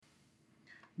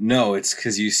No, it's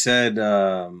because you said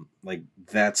like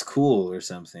that's cool or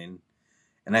something,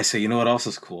 and I say, you know what else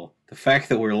is cool? The fact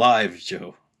that we're live,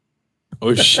 Joe.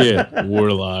 Oh shit, we're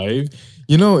live.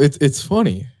 It's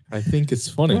funny. I think it's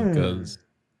funny Hmm. because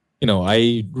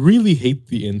I really hate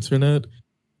the internet,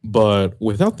 but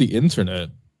without the internet,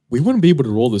 we wouldn't be able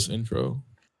to roll this intro.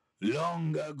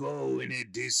 Long ago in a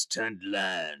distant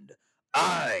land,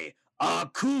 I,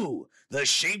 Aku, the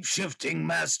shape-shifting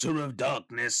master of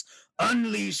darkness,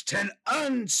 unleashed an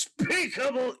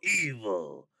unspeakable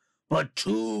evil. But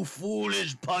two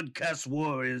foolish podcast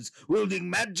warriors wielding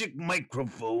magic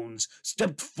microphones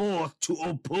stepped forth to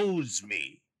oppose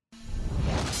me.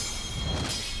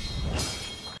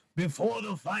 Before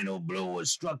the final blow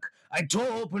was struck, I tore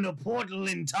open a portal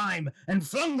in time and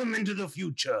flung them into the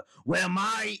future, where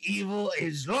my evil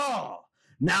is law.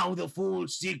 Now the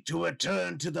fools seek to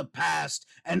return to the past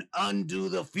and undo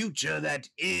the future that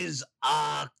is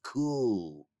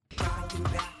Aku.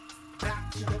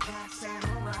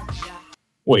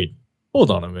 Wait,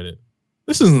 hold on a minute.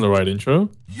 This isn't the right intro.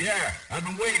 Yeah, I've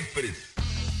been waiting for this.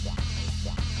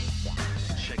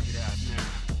 Check it out now.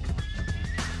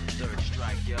 Third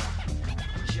strike, yo.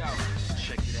 Yo,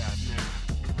 check it out now.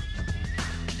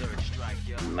 Third strike,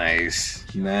 yo. Nice.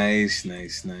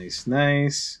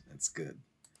 That's good.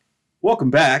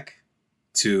 Welcome back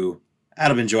to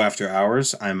Adam and Joe After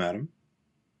Hours. I'm Adam.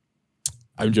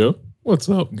 I'm Joe. What's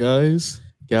up, guys,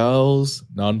 gals,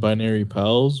 non-binary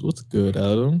pals? What's good,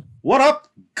 Adam? What up,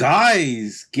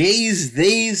 guys, gays,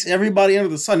 theys, everybody under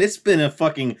the sun? It's been a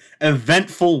fucking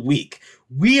eventful week.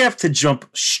 We have to jump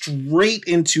straight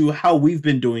into how we've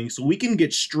been doing so we can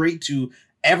get straight to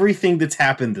everything that's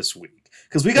happened this week.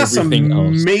 Because we got Everything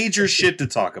some else. major shit to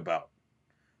talk about.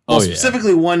 Well, Oh yeah.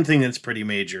 specifically one thing that's pretty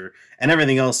major, and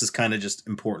everything else is kind of just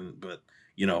important, but,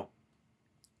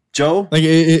 Joe? Like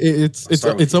it's I'll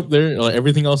start with it's you. up there. Like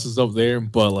everything else is up there,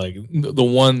 but like the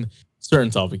one certain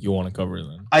topic you want to cover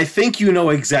then. I think you know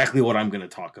exactly what I'm going to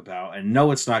talk about, and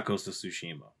no, it's not Ghost of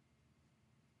Tsushima.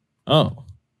 Oh,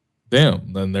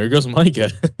 damn. Then there goes my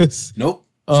guess. Nope.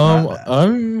 it's not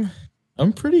that.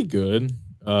 I'm pretty good.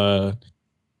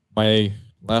 My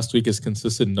last week has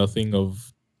consisted nothing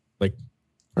of like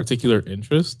particular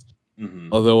interest. Mhm.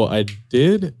 Although I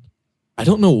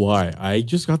don't know why. I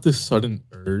just got this sudden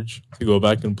urge to go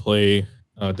back and play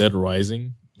Dead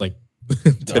Rising like The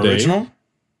today. original?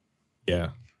 Yeah.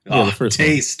 Oh, the first one.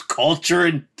 taste. Culture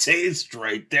and taste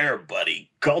right there, buddy.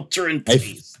 Culture and I-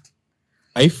 taste.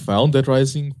 I found Dead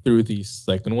Rising through the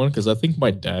second one because I think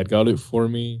my dad got it for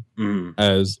me Mhm.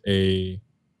 as a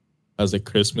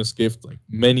Christmas gift like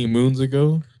many moons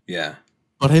ago. Yeah.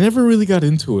 But I never really got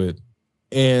into it.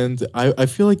 And I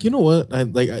feel like, you know what?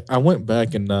 I went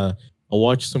back and I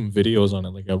watched some videos on it,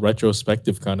 like a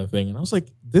retrospective kind of thing. And I was like,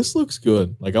 this looks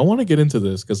good. Like, I want to get into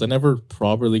this because I never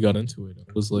properly got into it.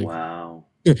 I was like Wow.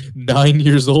 9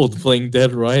 years old playing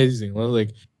Dead Rising. I was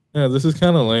like, yeah, this is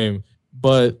kind of lame.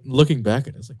 But looking back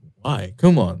at it, it's like, why?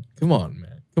 Come on,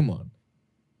 man. Come on.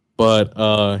 But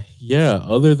yeah,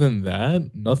 other than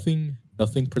that, nothing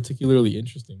particularly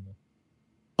interesting.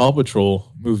 Paw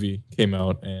Patrol movie came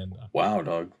out and Wow,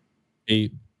 dog.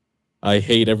 I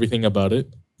hate everything about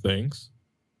it. Thanks.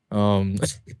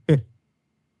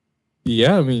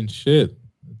 Yeah, I mean, shit.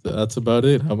 That's about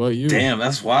it. How about you? Damn,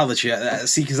 that's wild that you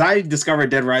see, because I discovered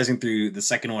Dead Rising through the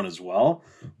second one as well,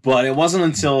 but it wasn't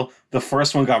until the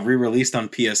first one got re-released on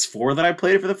PS4 that I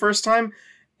played it for the first time.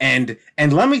 And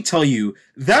let me tell you,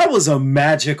 that was a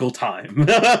magical time.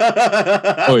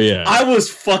 Oh yeah. I was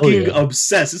fucking yeah.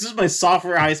 obsessed. This is my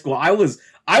sophomore high school. I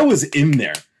was in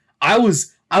there. I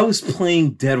was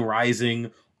playing Dead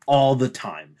Rising all the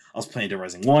time. I was playing Dead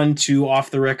Rising 1, 2 off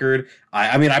the record.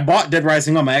 I mean, I bought Dead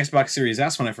Rising on my Xbox Series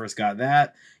S when I first got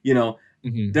that.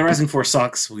 Mhm. Dead Rising 4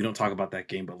 sucks. We don't talk about that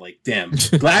game, but like, damn.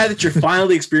 Glad that you're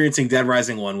finally experiencing Dead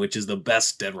Rising 1, which is the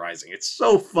best Dead Rising. It's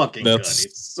so fucking good.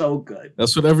 It's so good.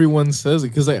 That's what everyone says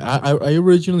because I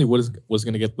originally was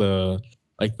gonna get the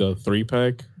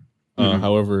 3-pack. Mhm.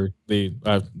 However, they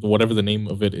whatever the name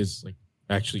of it is like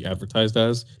actually advertised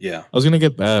as. Yeah. I was gonna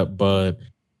get that, but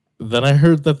then I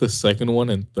heard that the second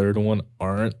one and third one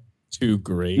aren't too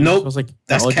great. Nope. So I was like,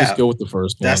 That's I'll cap. just go with the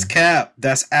first one. That's cap.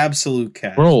 That's absolute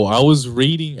cap. Bro, I was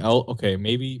reading out. Okay,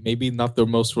 maybe not the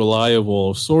most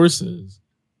reliable of sources,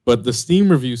 but the Steam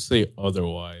reviews say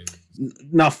otherwise.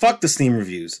 Now, fuck the Steam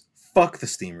reviews. Fuck the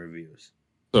Steam reviews.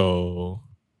 So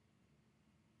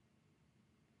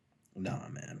Nah,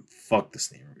 man. Fuck the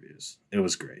Steam reviews. It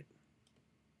was great.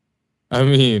 I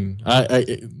mean, I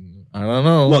don't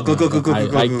know. Look.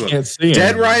 I can't see Dead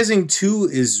anything. Rising 2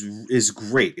 is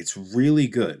great. It's really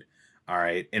good. All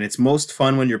right, and it's most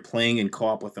fun when you're playing in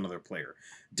co-op with another player.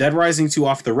 Dead Rising 2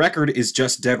 off the record is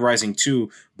just Dead Rising 2,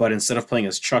 but instead of playing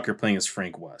as Chuck, you're playing as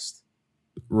Frank West.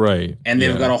 Right. And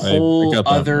they've got a whole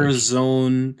other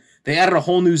zone. They added a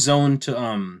whole new zone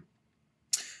to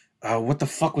what the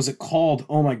fuck was it called?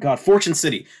 Oh my god, Fortune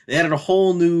City. They added a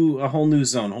whole new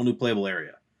zone, a whole new playable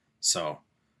area. So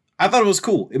I thought it was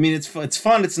cool. I mean, it's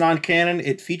fun. It's non-canon.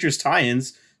 It features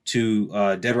tie-ins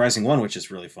to Dead Rising 1, which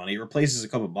is really funny. It replaces a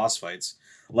couple of boss fights.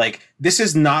 Like, this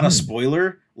is not a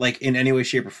spoiler, like, in any way,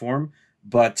 shape, or form,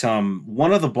 but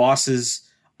one of the bosses,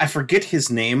 I forget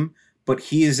his name, but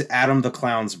he is Adam the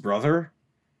Clown's brother.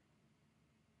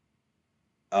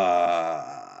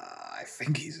 I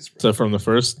think he's his brother. So from the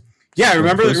first? Yeah,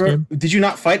 remember did you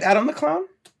not fight Adam the Clown?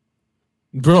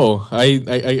 Bro,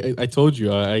 I told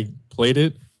you, I played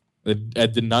it. I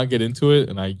did not get into it,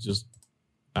 and I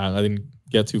didn't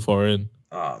get too far in.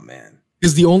 Oh, man.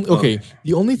 Because the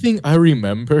only thing I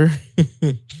remember,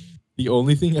 the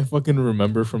only thing I fucking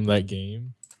remember from that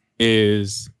game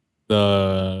is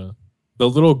the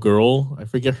little girl, I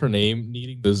forget her name,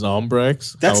 needing the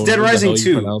Zombrex. That's Dead Rising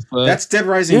 2. That's Dead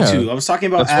Rising 2. I was talking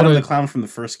about Adam the Clown from the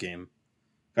first game.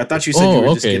 I thought you said you were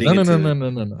just getting into...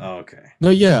 No. Oh, okay. No,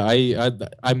 yeah,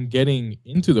 I'm getting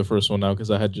into the first one now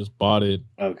because I had just bought it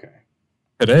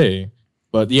today.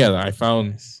 But yeah, I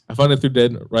found it through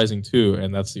Dead Rising 2,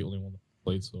 and that's the only one I've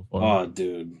played so far. Oh,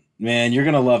 dude. Man, you're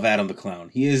going to love Adam the Clown.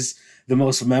 He is the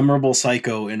most memorable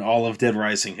psycho in all of Dead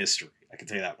Rising history. I can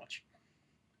tell you that much.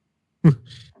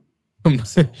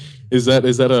 Is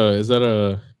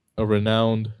that a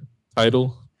renowned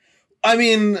title? I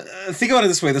mean, think about it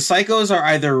this way. The psychos are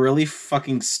either really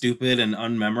fucking stupid and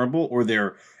unmemorable, or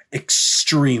they're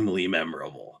extremely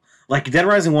memorable. Like, Dead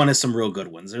Rising 1 has some real good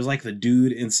ones. There's, like, the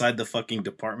dude inside the fucking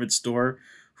department store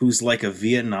who's, like, a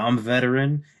Vietnam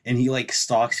veteran, and he, like,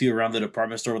 stalks you around the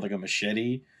department store with, like, a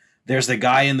machete. There's the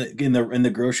guy in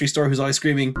the grocery store who's always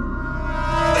screaming, "This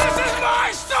is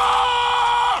my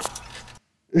store!"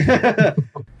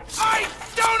 I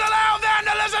don't allow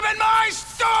vandalism in my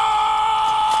store!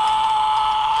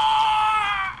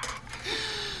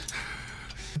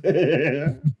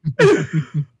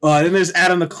 Then there's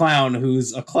Adam the Clown,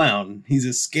 who's a clown. He's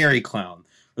a scary clown.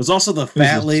 There's also the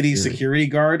fat lady security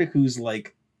guard who's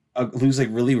like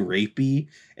really rapey,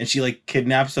 and she like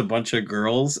kidnaps a bunch of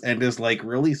girls and is like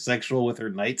really sexual with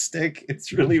her nightstick.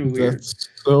 It's really weird. That's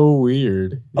so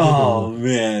weird. Oh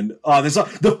man. Oh, there's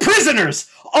the prisoners.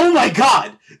 Oh my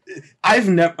god. I've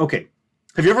never. Okay.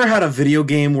 Have you ever had a video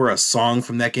game where a song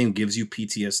from that game gives you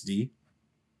PTSD?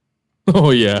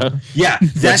 Oh yeah. Yeah,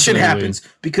 that shit happens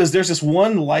because there's this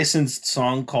one licensed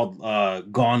song called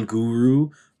Gone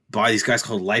Guru by these guys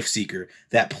called Lifeseeker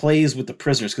that plays with the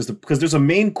prisoners because there's a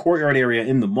main courtyard area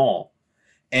in the mall,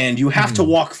 and you have to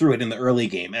walk through it in the early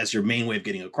game as your main way of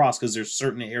getting across because there's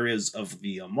certain areas of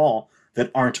the mall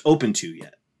that aren't open to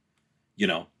yet, you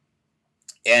know.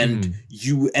 And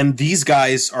these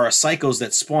guys are psychos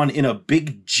that spawn in a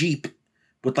big Jeep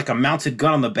with like a mounted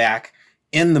gun on the back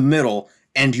in the middle.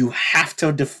 And you have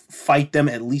to fight them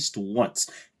at least once.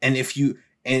 And if you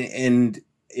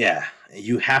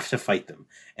you have to fight them.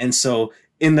 And so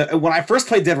when I first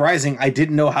played Dead Rising, I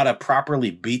didn't know how to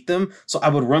properly beat them. So I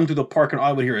would run through the park and all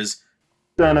I would hear is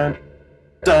dun dun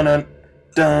dun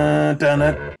dun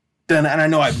dun dun, and I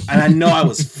know I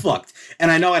was fucked.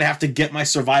 And I know I'd have to get my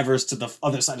survivors to the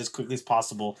other side as quickly as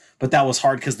possible. But that was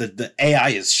hard because the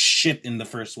AI is shit in the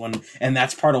first one, and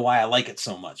that's part of why I like it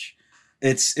so much.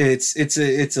 It's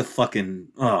a fucking,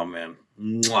 oh man.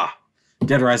 Mwah.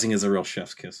 Dead Rising is a real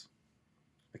chef's kiss.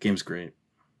 The game's great.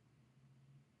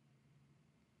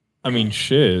 I mean,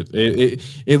 shit.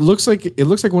 It looks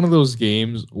like one of those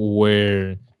games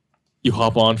where you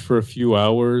hop on for a few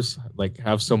hours, like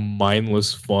have some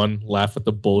mindless fun, laugh at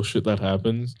the bullshit that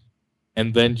happens,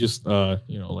 and then just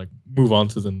like move on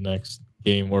to the next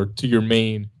game or to your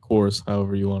main course,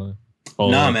 however you want to call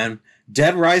it. Nah, man.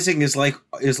 Dead Rising is like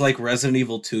Resident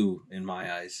Evil 2 in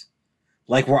my eyes.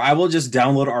 Like, where I will just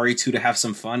download RE2 to have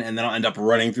some fun, and then I'll end up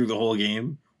running through the whole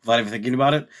game without even thinking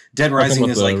about it. Dead Rising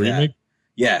is like remake? That.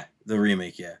 Yeah, the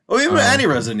remake, yeah. Oh, even any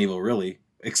Resident Evil, really.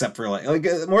 Except for, like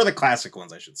more the classic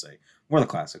ones, I should say. More the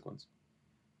classic ones.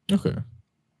 Okay.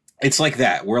 It's like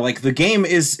that, where, like, the game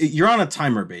is... You're on a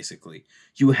timer, basically.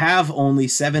 You have only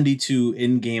 72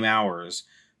 in-game hours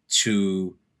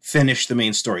to finish the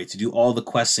main story, to do all the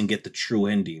quests and get the true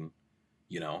ending,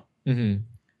 you know? Mm-hmm.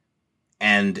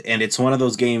 And it's one of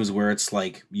those games where it's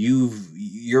like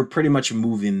you're pretty much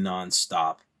moving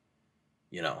nonstop,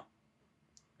 you know?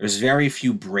 There's very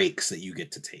few breaks that you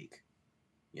get to take,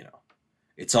 you know?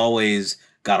 It's always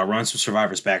Gotta run some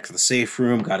survivors back to the safe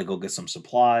room. Gotta go get some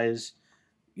supplies.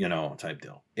 Type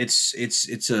deal. It's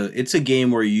a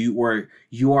game where you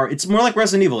are. It's more like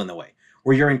Resident Evil in the way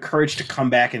where you're encouraged to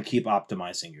come back and keep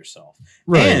optimizing yourself,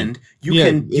 Right. and you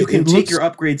can it take looks- your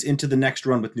upgrades into the next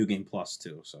run with New Game Plus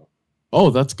too. So Oh,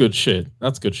 that's good shit.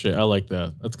 That's good shit. I like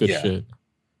that. That's good Yeah. shit.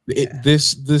 Yeah.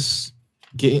 This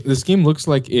game looks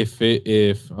like if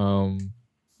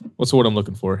what's the word I'm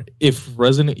looking for? If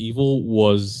Resident Evil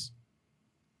was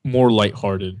more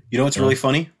lighthearted. you know what's really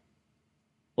funny?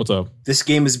 What's up? This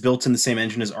game is built in the same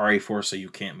engine as RE4, so you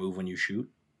can't move when you shoot.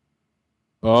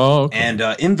 Oh, okay. And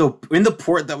in the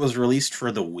port that was released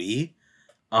for the Wii,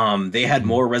 they had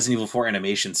more Resident Evil 4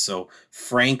 animations. So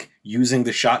Frank using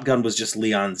the shotgun was just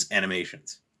Leon's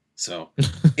animations. So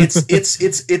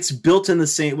it's built in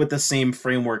the same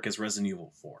framework as Resident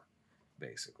Evil 4,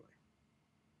 basically.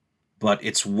 But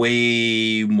it's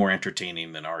way more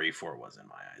entertaining than RE4 was in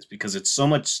my eyes because it's so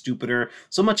much stupider,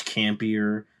 so much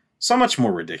campier, so much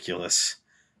more ridiculous,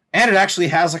 and it actually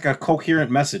has like a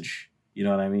coherent message. You know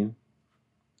what I mean?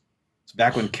 It's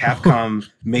back when Capcom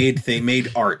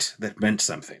made art that meant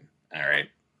something. All right.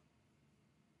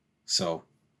 So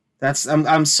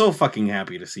I'm so fucking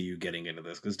happy to see you getting into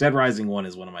this because Dead Rising 1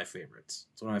 is one of my favorites.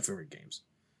 It's one of my favorite games.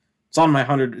 It's on my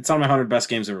 100 best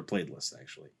games ever played list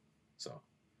actually. So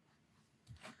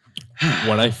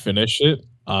when I finish it,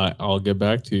 I'll get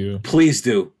back to you. please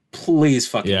do. Please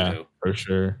fucking Yeah, do. for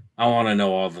sure. I want to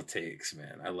know all the takes,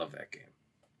 man. I love that game.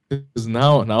 Because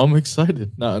now I'm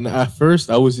excited. Now, at first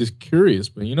I was just curious,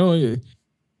 but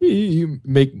you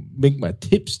make my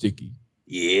tip sticky.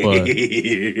 Yeah. But-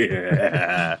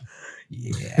 yeah.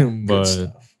 Good But-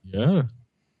 stuff. Yeah.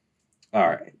 All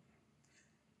right.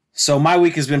 So my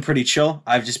week has been pretty chill.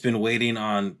 I've just been waiting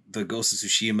on the Ghost of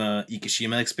Tsushima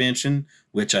Ikishima expansion,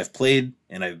 which I've played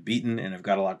and I've beaten and I've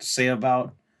got a lot to say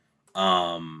about.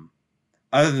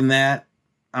 Other than that,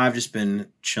 I've just been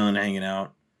chilling, hanging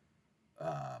out.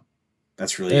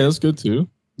 That's really Yeah, it. that's good too.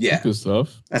 Yeah, That's good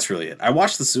stuff. that's really it. I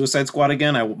watched the Suicide Squad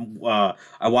again. I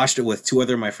watched it with two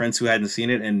other of my friends who hadn't seen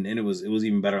it, and it was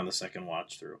even better on the second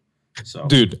watch through. So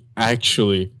Dude,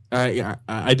 actually,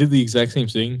 I did the exact same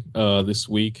thing this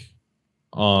week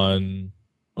on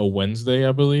a Wednesday,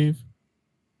 I believe.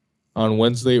 On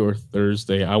Wednesday or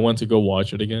Thursday, I went to go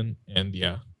watch it again, and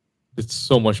yeah, it's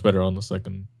so much better on the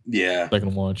second yeah,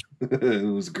 watch. it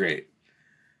was great.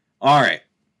 All right,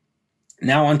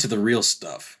 now on to the real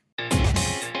stuff.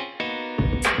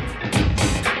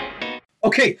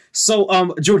 Okay, so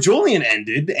JoJolion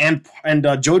ended, and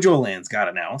JoJo Lands got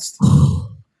announced.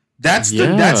 That's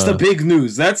the big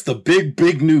news. That's the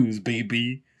big news,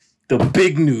 baby. The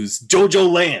big news.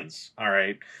 JoJo Lands. All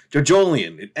right,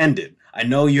 JoJolion. It ended. I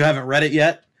know you haven't read it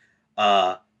yet.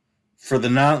 For the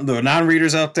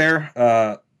non-readers out there,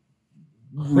 read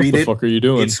What the it. fuck are you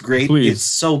doing? It's great. Please, It's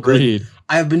so good. read.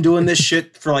 I've been doing this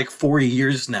shit for like 4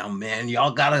 years now, man.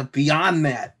 Y'all gotta be on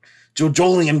that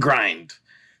JoJolion grind.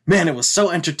 Man, it was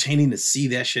so entertaining to see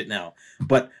that shit now.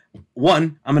 But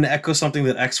one, I'm going to echo something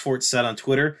that Xfort said on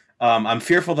Twitter. I'm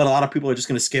fearful that a lot of people are just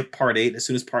going to skip part 8 as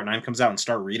soon as part 9 comes out and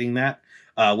start reading that.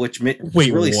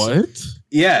 Wait, really, what?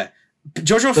 yeah,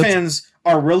 JoJo fans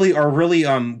are really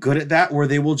good at that, where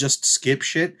they will just skip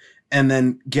shit and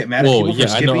then get mad at people for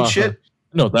skipping shit.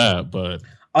 I know that, but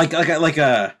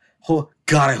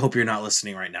God, I hope you're not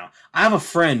listening right now. I have a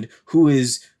friend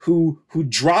who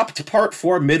dropped part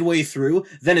 4 midway through.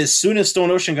 Then, as soon as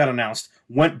Stone Ocean got announced,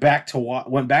 went back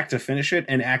to finish it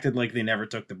and acted like they never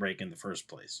took the break in the first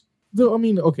place. though, I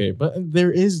mean, okay, but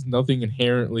there is nothing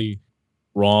inherently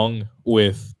wrong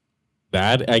with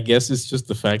that. I guess it's just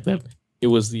the fact that it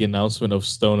was the announcement of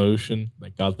Stone Ocean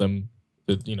that got them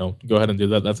to, go ahead and do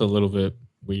that. That's a little bit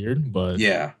weird, but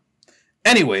Yeah.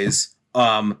 Anyways,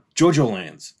 JoJo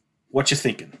Lands. What you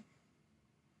thinking?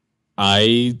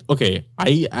 I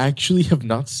actually have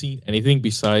not seen anything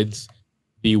besides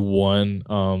the one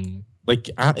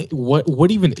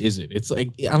what even is it? It's like,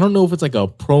 I don't know if it's like a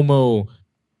promo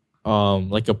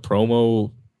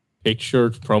picture,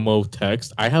 promo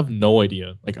text. I have no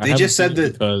idea. Like, They just said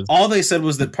that all they said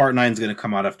was that part 9 is going to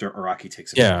come out after Araki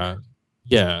takes it.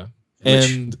 yeah.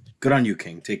 Which, And good on you,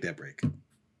 King. Take that break.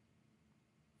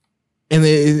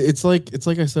 it's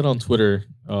like I said on Twitter,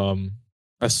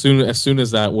 as soon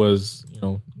as that was,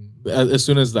 as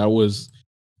soon as that was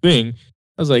thing,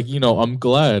 I was like, I'm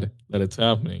glad that it's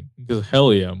happening, because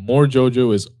hell yeah, more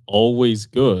JoJo is always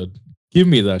good. Give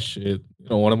me that shit.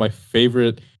 One of my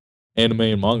favorite anime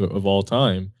and manga of all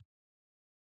time.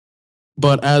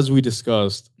 But as we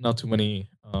discussed not too many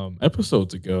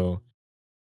episodes ago,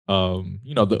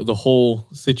 the whole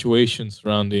situation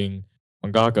surrounding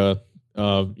mangaka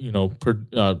writing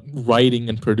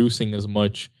and producing as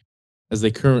much as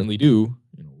they currently do.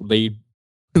 They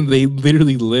they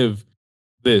literally live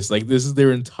this. Like, this is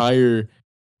their entire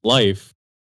life.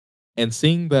 And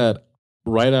seeing that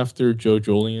right after Joe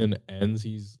Jolien ends,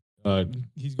 he's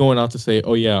going out to say,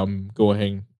 "Oh yeah, I'm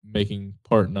going making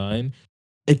part 9."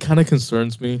 It kind of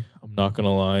concerns me. I'm not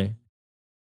gonna lie.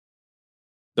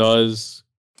 Does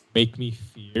make me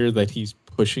fear that he's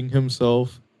pushing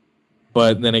himself.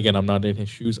 But then again, I'm not in his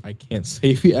shoes. I can't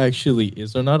say if he actually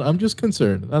is or not. I'm just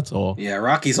concerned. That's all. Yeah,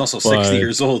 Rocky's also 60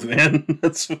 years old, man.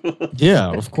 That's yeah,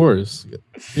 of course,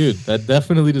 dude. That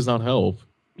definitely does not help.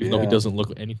 Even though he doesn't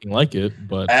look anything like it,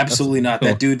 but absolutely not.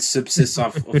 That dude subsists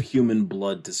off of human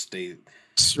blood to stay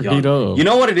straight young. up. You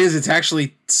know what it is? It's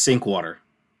actually sink water.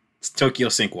 It's Tokyo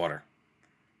sink water.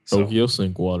 Tokyo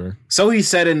sink water. So he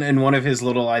said in one of his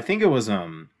little, I think it was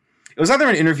either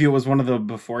an interview, it was one of the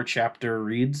before chapter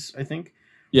reads, I think.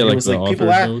 Yeah, he was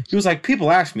like,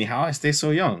 people ask me how I stay so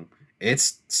young.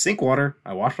 It's sink water.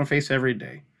 I wash my face every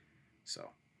day. So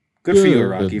good for you,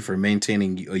 Rocky, for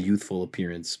maintaining a youthful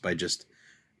appearance by just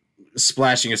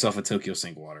splashing yourself with Tokyo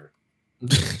sink water.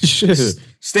 Shit.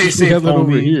 Stay safe,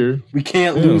 homie. We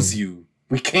can't lose you.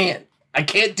 We can't. I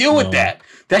can't deal with that.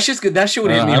 That's just good. That shit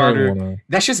would hit me harder.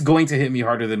 That's just going to hit me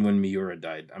harder than when Miura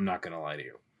died. I'm not gonna lie to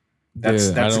you. I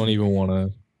don't even want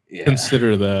to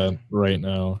consider that right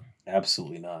now.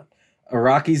 Absolutely not.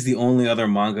 Araki's the only other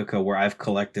mangaka where I've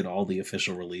collected all the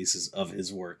official releases of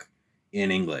his work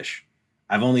in English.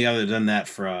 I've only ever done that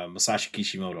for Masashi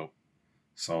Kishimoto.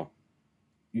 So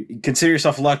consider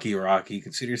yourself lucky, Araki.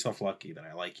 Consider yourself lucky that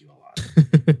I like you a lot.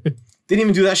 Didn't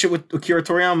even do that shit with Akira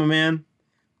Toriyama, man.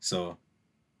 So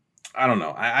I don't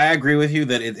know. I agree with you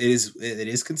that it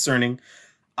is concerning.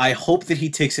 I hope that he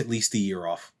takes at least a year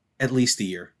off. At least a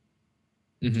year.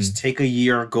 Mm-hmm. Just take a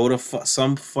year, go to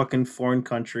some fucking foreign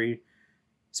country,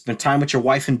 spend time with your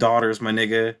wife and daughters, my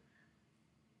nigga.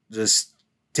 Just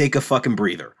take a fucking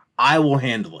breather. I will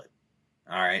handle it.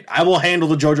 All right? I will handle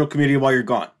the JoJo community while you're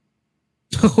gone.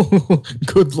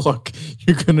 Good luck.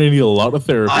 You're going to need a lot of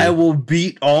therapy. I will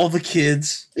beat all the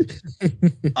kids.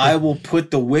 I will put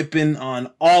the whipping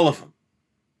on all of them.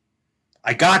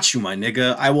 I got you, my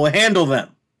nigga. I will handle them.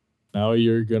 Now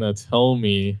you're going to tell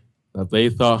me that they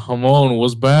thought Hamon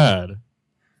was bad.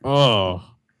 Oh.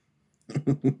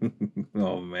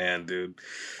 Oh, man, dude.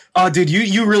 Oh, dude,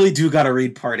 you really do got to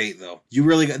read part 8, though. You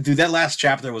really got... Dude, that last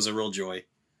chapter was a real joy. It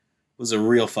was a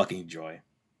real fucking joy.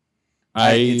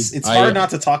 It's hard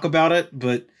not to talk about it,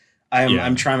 but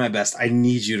I'm trying my best. I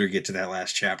need you to get to that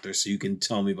last chapter so you can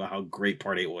tell me about how great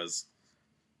part 8 was.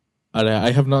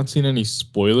 I have not seen any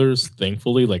spoilers,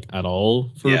 thankfully, like at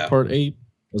all for part 8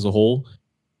 as a whole.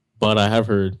 But I have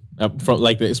heard from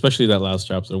like especially that last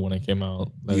chapter when it came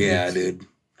out. Yeah, dude.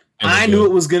 I knew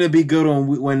it was gonna be good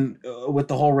when with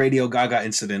the whole Radio Gaga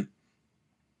incident.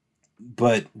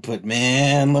 But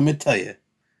man, let me tell you,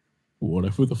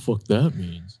 whatever the fuck that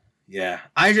means. Yeah,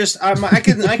 I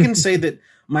can say that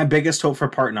my biggest hope for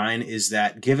part 9 is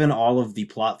that given all of the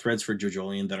plot threads for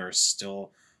JoJolion that are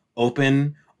still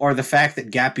open, or the fact that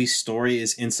Gappy's story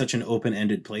is in such an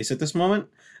open-ended place at this moment,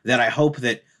 that I hope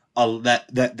that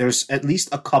that there's at least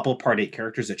a couple part 8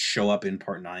 characters that show up in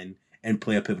part 9 and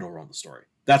play a pivotal role in the story.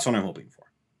 That's what I'm hoping for.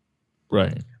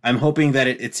 Right. I'm hoping that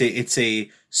it's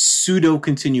a pseudo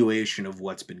continuation of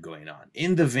what's been going on,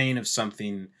 in the vein of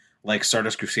something like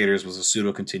Stardust Crusaders was a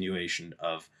pseudo continuation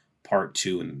of part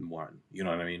 2 and 1. You know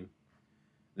what I mean?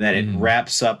 That it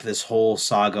wraps up this whole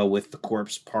saga with the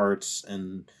corpse parts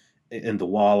and the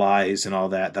walleyes and all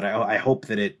that. That I hope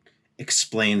that it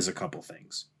explains a couple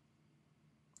things.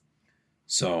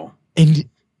 So, and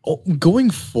going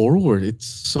forward, it's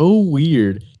so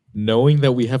weird knowing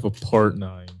that we have a part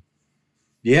 9.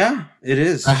 Yeah, it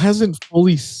is. It hasn't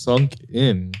fully sunk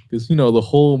in because the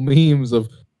whole memes of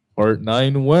part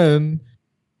 9 when,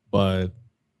 but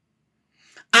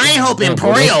I hope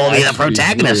Emporio will be the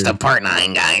protagonist of part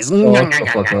 9, guys.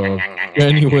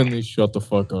 Genuinely, shut the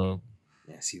fuck up.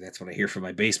 Yeah, see, that's what I hear from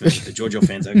my basement with the JoJo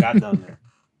fans I got down there.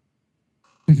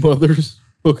 Mothers.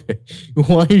 Okay,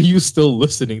 why are you still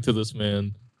listening to this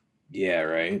man? Yeah,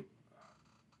 right.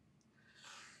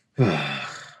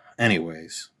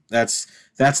 Anyways, that's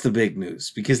the big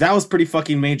news because that was pretty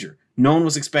fucking major. No one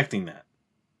was expecting that,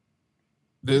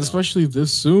 especially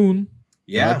this soon.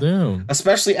 Yeah, goddamn.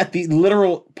 Especially at the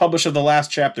literal publish of the last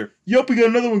chapter. Yup, we got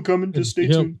another one coming. Just stay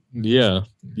tuned. Yeah,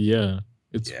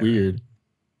 it's weird.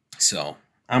 So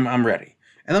I'm ready.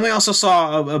 And then we also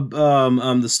saw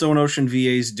the Stone Ocean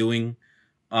VAs doing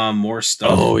more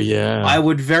stuff. Oh yeah, I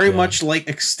would very much like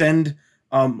extend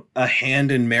a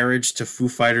hand in marriage to Foo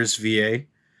Fighters VA.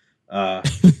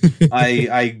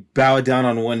 I bow down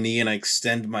on one knee and I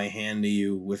extend my hand to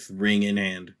you with ring in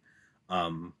hand.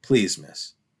 Please,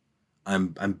 miss.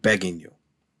 I'm begging you.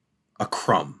 A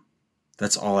crumb.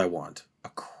 That's all I want. A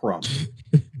crumb.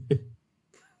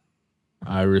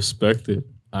 I respect it.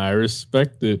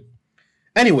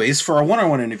 Anyways, for our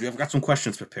one-on-one interview, I've got some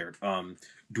questions prepared.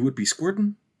 Do it be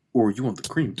squirting, or you want the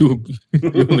cream? Do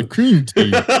the cream tea.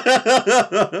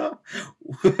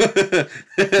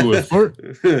 Do it fart.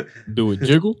 Do it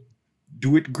jiggle.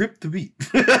 Do it grip the beat.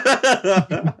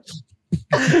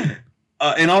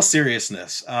 In all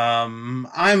seriousness,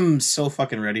 I'm so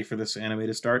fucking ready for this anime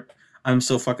to start. I'm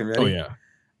so fucking ready. Oh yeah.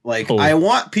 Like, I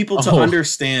want people to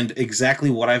understand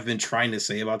exactly what I've been trying to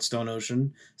say about Stone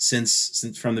Ocean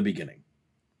since from the beginning.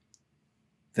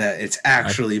 That it's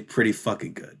actually pretty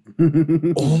fucking good.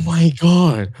 Oh my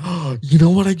god. You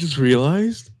know what I just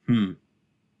realized?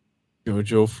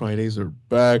 JoJo Fridays are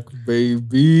back,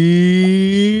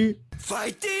 baby.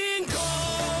 Fighting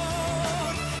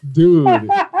Dude,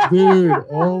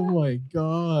 oh my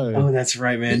god. Oh, that's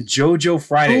right, man. JoJo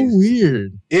Fridays. So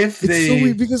weird. It's so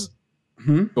weird because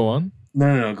go on.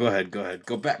 No, go ahead.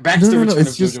 Go back to the return of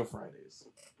JoJo Fridays.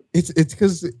 It's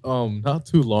because not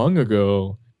too long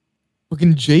ago,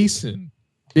 fucking Jason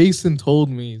told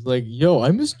me, he's like, yo,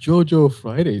 I miss JoJo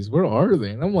Fridays. Where are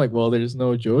they? And I'm like, well, there's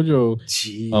no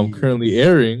JoJo currently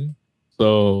airing,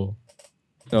 so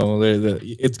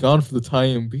it's gone for the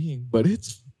time being, but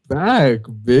it's back,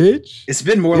 bitch. It's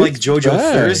been more like JoJo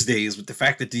Thursdays, with the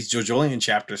fact that these JoJolian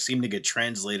chapters seem to get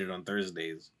translated on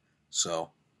Thursdays.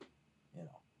 So,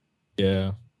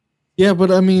 yeah, but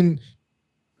I mean,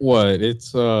 what?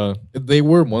 It's they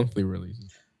were monthly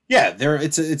releases. Yeah,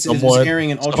 it's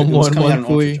airing in Ultra. It was coming out in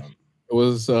Ultra Jump. It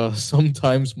was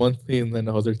sometimes monthly and then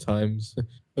other times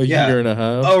a year and a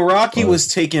half. Oh, Rocky was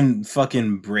taking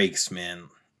fucking breaks, man.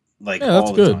 Like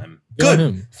all the time.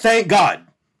 Good. Thank God.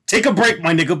 Take a break,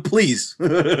 my nigga, please.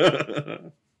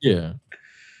 Yeah.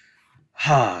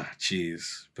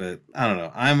 Jeez. But I don't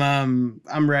know.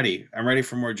 I'm ready. I'm ready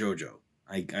for more JoJo.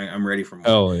 I'm ready for more.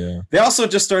 Oh yeah. They also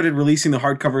just started releasing the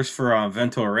hardcovers for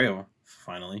Vento Arreo,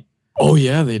 finally. Oh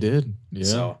yeah, they did. Yeah.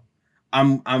 So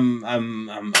I'm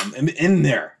in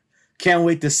there. Can't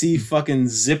wait to see fucking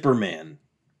Zipper Man.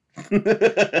 Actually,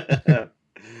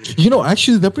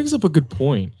 that brings up a good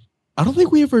point. I don't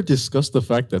think we ever discussed the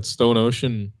fact that Stone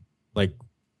Ocean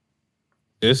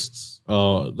exists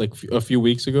a few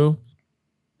weeks ago,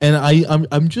 and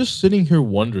I'm just sitting here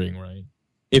wondering, right?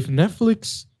 If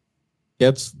Netflix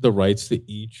gets the rights to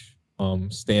each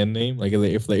stand name, like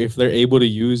if they're able to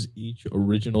use each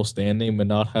original stand name and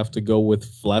not have to go with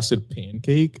Flaccid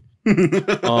Pancake,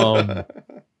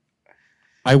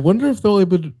 I wonder if they'll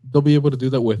be able to do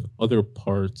that with other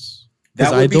parts.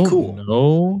 That would be cool.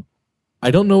 No, I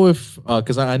don't know if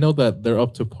because I know that they're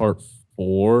up to part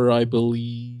 4, I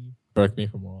believe. Correct me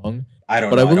if I'm wrong. I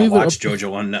don't know. I don't watch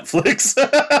JoJo on Netflix.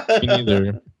 Me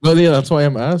neither. Well, yeah, that's why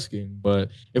I'm asking. But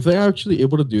if they're actually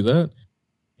able to do that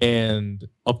and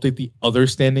update the other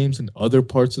stand names in other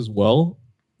parts as well,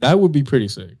 that would be pretty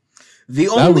sick. The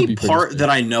only part that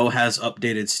I know has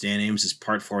updated stand names is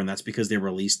part 4, and that's because they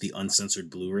released the uncensored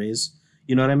Blu-rays.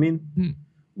 You know what I mean?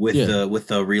 With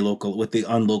the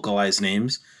unlocalized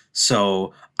names.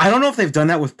 So I don't know if they've done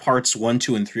that with parts 1,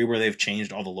 2, and 3, where they've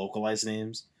changed all the localized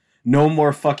names. No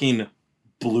more fucking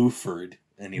Blueford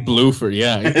anymore. Blueford,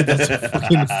 yeah. That's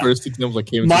fucking the first example that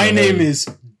came to my name is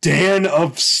Dan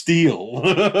of Steel.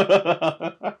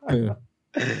 Yeah.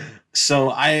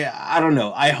 So I don't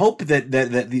know. I hope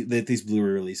that these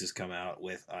Blu-ray releases come out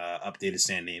with updated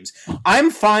stand names.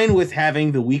 I'm fine with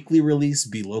having the weekly release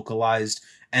be localized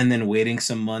and then waiting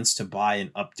some months to buy an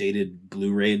updated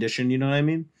Blu-ray edition. You know what I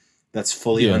mean? That's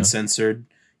fully uncensored.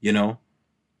 You know.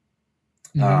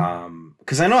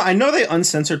 Because I know they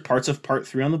uncensored parts of part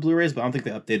 3 on the Blu-rays, but I don't think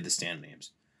they updated the stand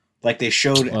names. Like they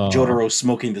showed Jotaro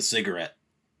smoking the cigarette.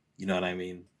 You know what I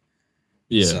mean?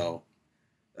 Yeah. So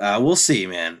we'll see,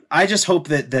 man. I just hope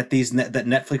that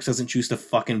Netflix doesn't choose to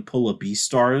fucking pull a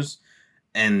Beastars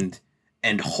and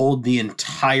hold the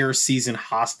entire season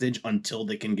hostage until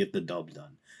they can get the dub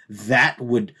done. That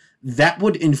would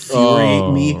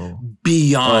infuriate me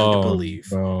beyond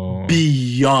belief. No.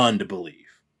 Beyond belief.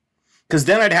 Because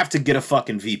then I'd have to get a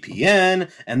fucking VPN,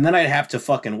 and then I'd have to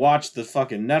fucking watch the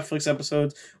fucking Netflix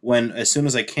episodes as soon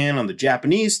as I can on the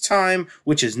Japanese time,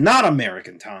 which is not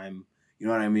American time. You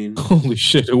know what I mean? Holy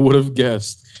shit! I would have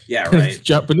guessed. Yeah, right.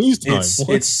 Japanese time.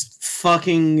 It's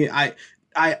fucking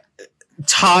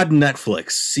Todd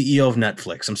Netflix, CEO of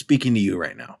Netflix. I'm speaking to you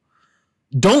right now.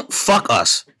 Don't fuck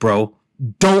us, bro.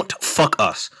 don't fuck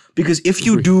us. Because if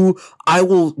you do, I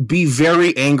will be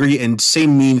very angry and say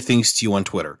mean things to you on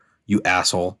Twitter. You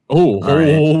asshole. Oh, All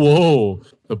right. whoa.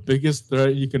 The biggest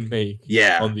threat you can make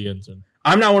Yeah. on the internet.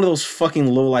 I'm not one of those fucking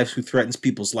lowlifes who threatens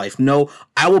people's life. No,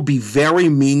 I will be very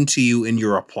mean to you in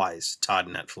your replies, Todd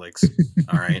Netflix.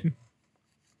 All right. I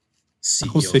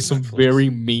will CEO say some Netflix. very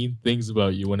mean things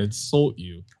about you and insult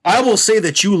you. I will say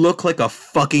that you look like a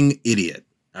fucking idiot.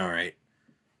 All right.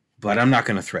 But I'm not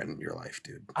going to threaten your life,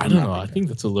 dude. I don't know. I think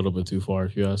that's a little bit too far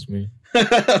if you ask me.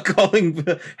 Calling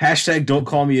hashtag don't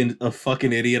call me a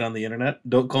fucking idiot on the internet.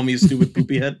 Don't call me a stupid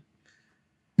poopy head.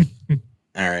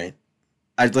 All right.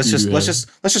 Let's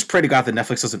just pray to God that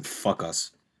Netflix doesn't fuck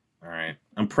us. All right.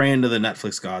 I'm praying to the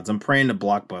Netflix gods. I'm praying to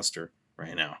Blockbuster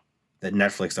right now that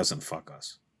Netflix doesn't fuck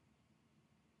us.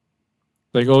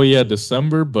 Like, oh yeah,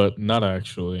 December, but not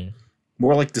actually.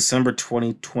 More like December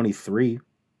 2023.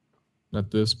 At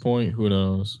this point, who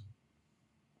knows?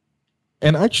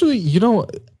 And actually,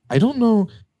 I don't know.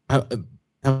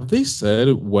 Have they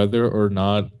said whether or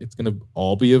not it's going to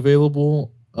all be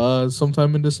available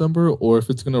sometime in December, or if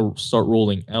it's going to start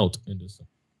rolling out in December?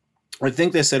 I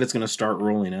think they said it's going to start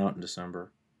rolling out in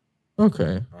December.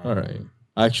 Okay, all right.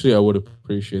 Actually, I would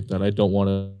appreciate that. I don't want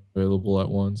it available at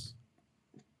once.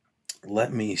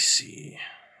 Let me see.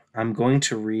 I'm going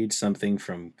to read something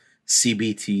from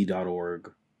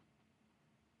cbt.org.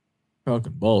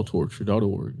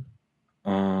 Falconballtorture.org.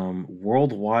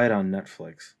 Worldwide on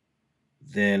Netflix.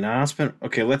 The announcement.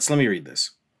 Okay, let me read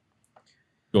this.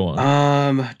 Go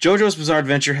on. JoJo's Bizarre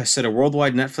Adventure has set a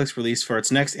worldwide Netflix release for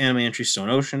its next anime entry, Stone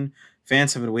Ocean.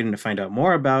 Fans have been waiting to find out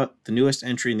more about the newest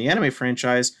entry in the anime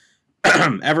franchise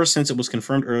ever since it was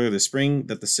confirmed earlier this spring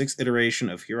that the 6th iteration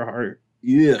of Hirohiko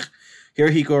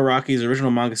Araki's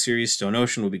original manga series, Stone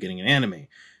Ocean, will be getting an anime.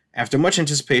 After much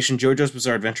anticipation, JoJo's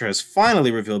Bizarre Adventure has finally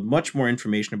revealed much more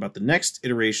information about the next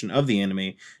iteration of the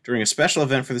anime during a special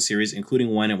event for the series,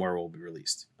 including when and where it will be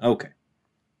released. Okay.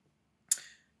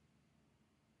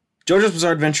 JoJo's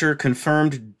Bizarre Adventure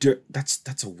confirmed...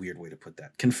 That's a weird way to put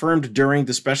that. Confirmed during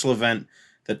the special event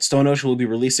that Stone Ocean will be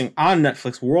releasing on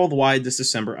Netflix worldwide this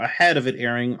December, ahead of it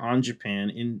airing on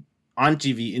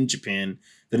TV in Japan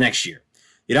the next year.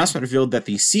 The announcement revealed that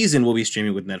the season will be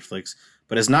streaming with Netflix,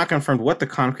 but has not confirmed what the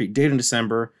concrete date in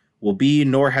December will be,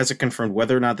 nor has it confirmed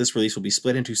whether or not this release will be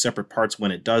split into separate parts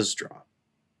when it does drop.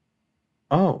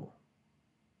 Oh.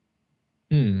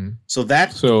 So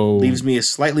that leaves me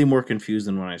slightly more confused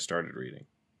than when I started reading.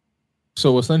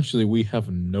 So essentially, we have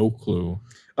no clue.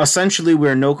 Essentially,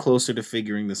 we're no closer to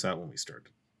figuring this out when we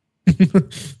started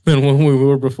than when we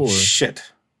were before.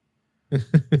 Shit.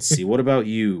 Let's see. What about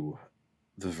you,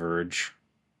 The Verge?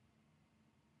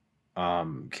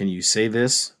 Can you say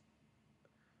this?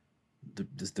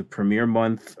 The premiere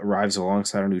month arrives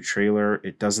alongside a new trailer.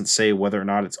 It doesn't say whether or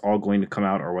not it's all going to come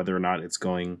out or whether or not it's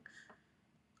going...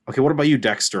 Okay, what about you,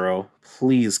 Dextero?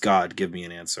 Please, God, give me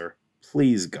an answer.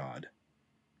 Please, God.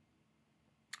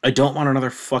 I don't want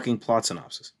another fucking plot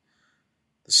synopsis.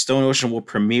 The Stone Ocean will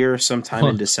premiere sometime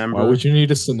in December. Why would you need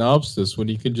a synopsis when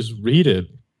you can just read it?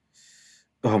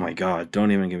 Oh my God,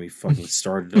 don't even get me fucking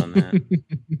started on that.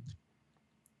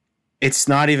 It's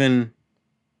not...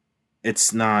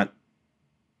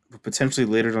 Potentially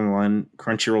later down the line,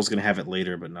 Crunchyroll's going to have it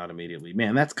later, but not immediately.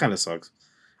 Man, that kind of sucks.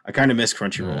 I kind of miss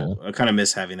Crunchyroll. Yeah. I kind of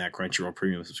miss having that Crunchyroll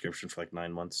premium subscription for like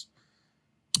 9 months.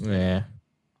 Yeah.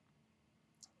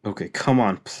 Okay, come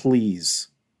on, please.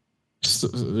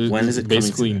 When is it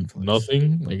basically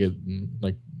nothing?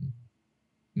 Like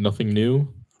nothing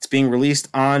new? It's being released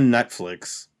on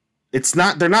Netflix. It's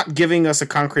not. They're not giving us a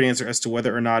concrete answer as to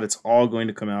whether or not it's all going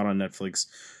to come out on Netflix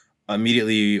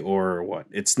immediately or what.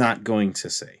 It's not going to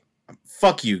say.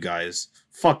 Fuck you guys.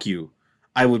 Fuck you.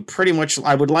 I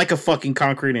would like a fucking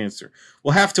concrete answer.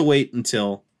 We'll have to wait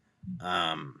until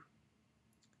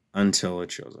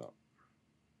it shows up.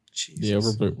 Jesus. Yeah,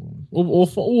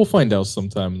 we'll find out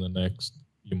sometime in the next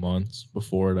few months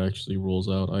before it actually rolls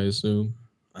out, I assume.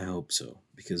 I hope so,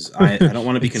 because I don't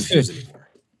want to be confused anymore.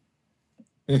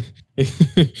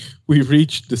 We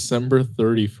reached December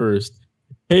 31st.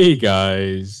 Hey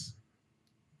guys.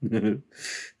 They're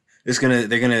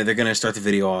gonna start the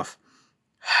video off.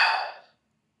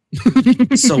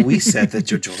 So we said that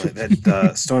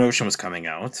that Stone Ocean was coming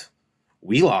out.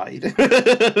 We lied.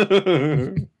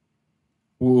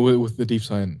 With the deep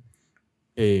sign.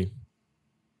 Hey.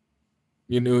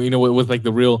 You know, with like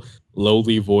the real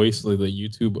lowly voice, like the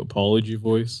YouTube apology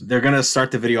voice. They're gonna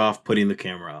start the video off putting the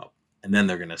camera up, and then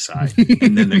they're gonna sigh,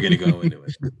 and then they're gonna go into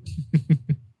it.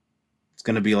 It's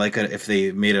gonna be like if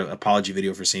they made an apology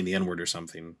video for saying the N-word or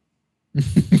something.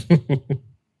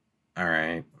 All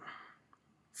right.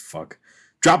 fuck.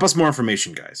 Drop us more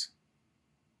information, guys.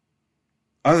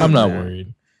 I'm not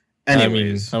worried.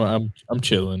 Anyways, I mean, I'm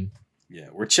chilling. yeah,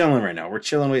 we're chilling right now. We're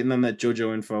chilling, waiting on that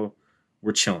JoJo info.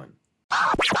 We're chilling.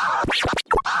 But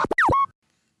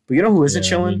you know who isn't Yeah, I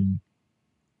chilling? mean,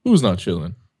 who's not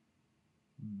chilling?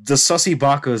 The sussy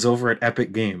bakas over at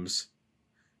Epic Games.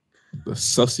 The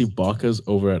sussy bakas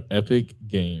over at Epic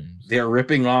Games. They're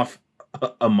ripping off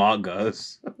Among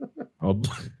Us. Have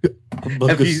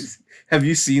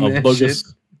you seen that shit?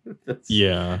 That's,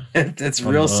 Yeah, that's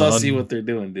real sussy what they're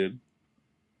doing, dude.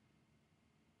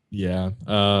 yeah.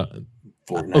 Fortnite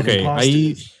Okay,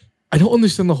 imposters. I don't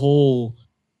understand the whole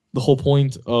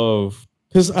point of,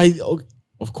 because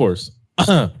of course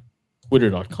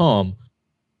Twitter.com,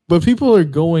 but people are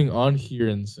going on here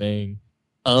and saying,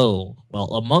 oh,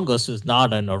 well, Among Us is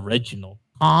not an original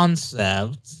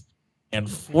concept, and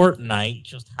Fortnite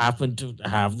just happened to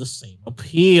have the same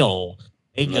appeal.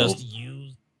 They just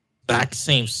use the exact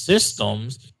same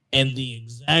systems and the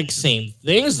exact same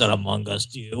things that Among Us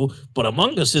do, but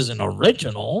Among Us isn't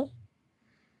original.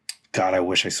 God, I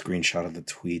wish I screenshotted the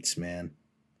tweets, man.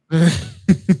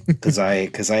 Because I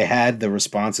had the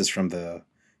responses from the.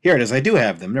 Here it is. I do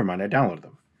have them. Never mind. I downloaded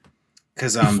them.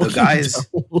 Because the guys,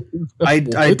 I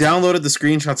downloaded the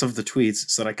screenshots of the tweets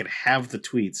so that I could have the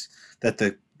tweets that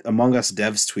the Among Us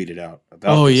devs tweeted out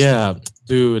about. Oh this. yeah,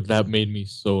 dude, that made me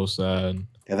so sad.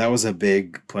 Yeah, that was a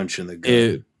big punch in the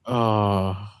gut.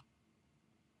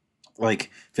 Like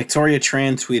Victoria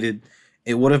Tran tweeted,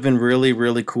 "It would have been really,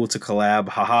 really cool to collab.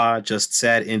 Haha, just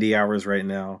sad indie hours right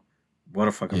now." What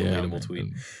a fucking relatable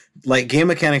tweet. Like, game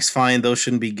mechanics, fine, those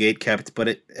shouldn't be gate kept,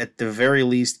 but at the very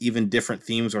least, even different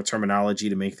themes or terminology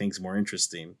to make things more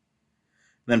interesting.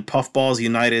 Then Puffballs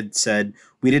United said,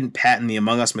 "We didn't patent the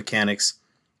Among Us mechanics.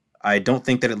 I don't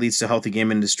think that it leads to a healthy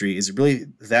game industry. Is it really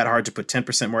that hard to put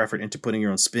 10% more effort into putting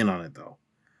your own spin on it, though?"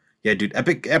 Yeah, dude,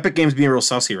 Epic Games being real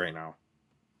sussy right now.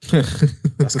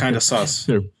 That's kind of sus.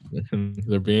 They're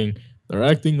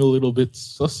acting a little bit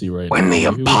sussy right now. When the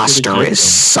imposter is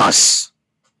sus.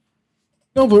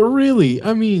 No, but really,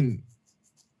 I mean,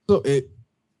 so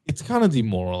it's kind of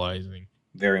demoralizing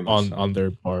Very much on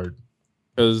their part,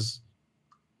 because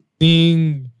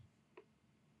seeing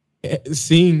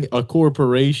a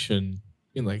corporation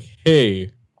being like,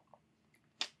 hey,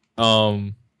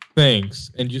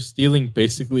 thanks, and just stealing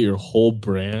basically your whole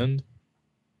brand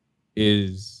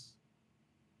is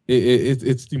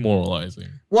it's demoralizing.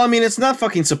 Well, I mean, it's not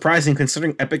fucking surprising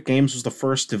considering Epic Games was the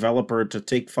first developer to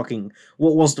take fucking...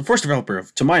 Well, was the first developer,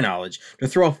 to my knowledge, to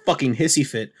throw a fucking hissy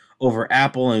fit over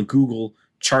Apple and Google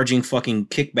charging fucking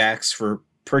kickbacks for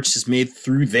purchases made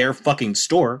through their fucking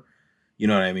store. You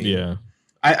know what I mean? Yeah.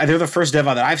 They're the first dev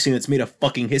that I've seen that's made a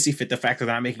fucking hissy fit the fact that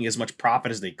they're not making as much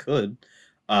profit as they could.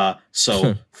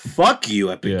 So fuck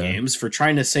you, Epic Games, for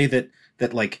trying to say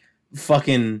that like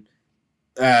fucking...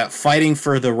 fighting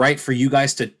for the right for you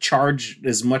guys to charge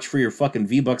as much for your fucking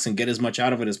V-Bucks and get as much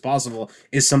out of it as possible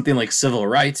is something like civil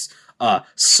rights.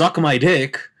 Suck my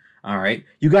dick. All right.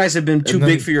 You guys have been too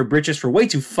big for your britches for way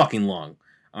too fucking long.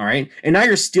 All right. And now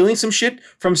you're stealing some shit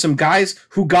from some guys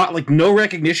who got like no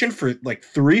recognition for like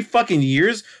 3 fucking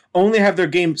years, only have their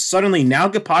game suddenly now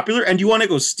get popular, and you want to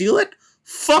go steal it?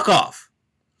 Fuck off.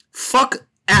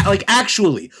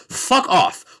 Actually, fuck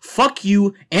off. Fuck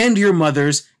you and your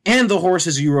mothers and the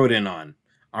horses you rode in on.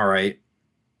 All right.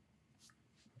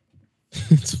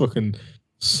 It's fucking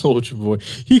Soulja Boy.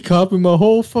 He copied my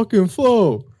whole fucking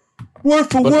flow. Word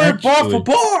for word, bar for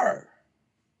bar.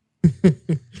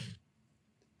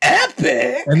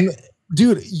 Epic. And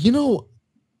dude, you know,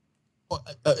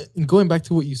 going back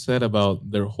to what you said about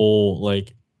their whole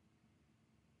like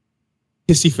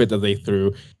hissy fit that they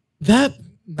threw, that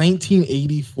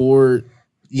 1984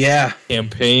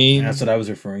 campaign. That's what I was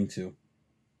referring to.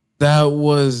 That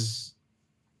was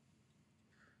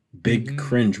big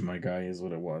cringe, my guy, is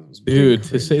what it was. Dude,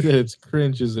 to say that it's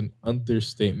cringe is an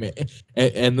understatement.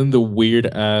 And then the weird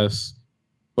ass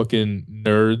fucking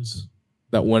nerds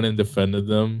that went and defended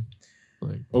them.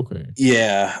 Like, okay.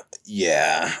 Yeah.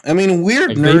 I mean, weird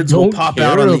like, nerds will pop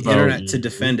out on the about internet you. to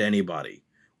defend anybody.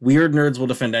 Weird nerds will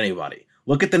defend anybody.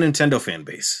 Look at the Nintendo fan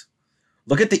base.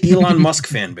 Look at the Elon Musk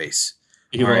fan base.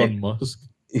 Elon Musk.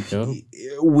 Yep.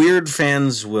 Weird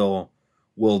fans will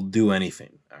do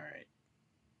anything. All right.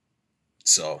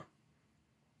 So,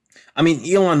 I mean,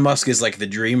 Elon Musk is like the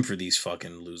dream for these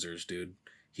fucking losers, dude.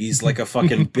 He's like a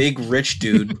fucking big rich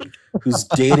dude who's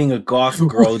dating a goth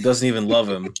girl who doesn't even love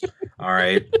him. All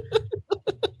right.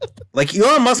 Like,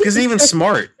 Elon Musk isn't even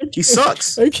smart. He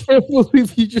sucks. I can't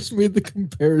believe you just made the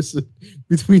comparison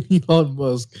between Elon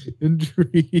Musk and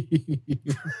Dream.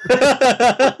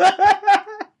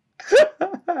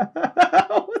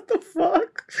 What the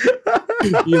fuck?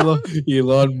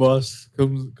 Elon Musk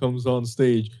comes on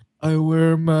stage. I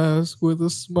wear a mask with a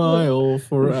smile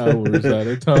for hours at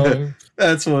a time.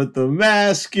 That's what the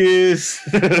mask is.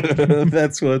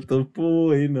 That's what the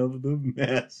point of the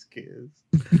mask is.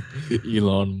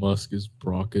 Elon Musk is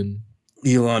broken.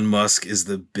 Elon Musk is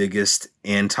the biggest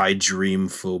anti-dream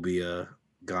phobia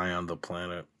guy on the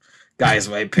planet. Guys,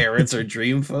 my parents are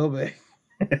dream phobic.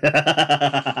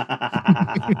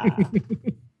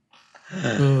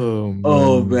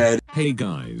 Oh man. Hey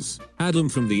guys, Adam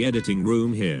from the editing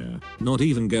room here. Not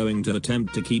even going to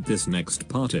attempt to keep this next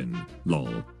part in.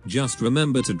 Lol. Just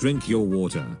remember to drink your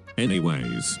water.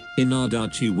 Anyways, in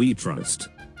Adachi we trust.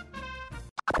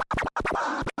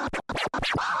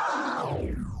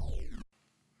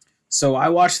 So I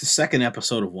watched the second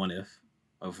episode of What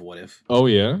If. Oh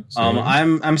yeah. Same.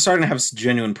 I'm starting to have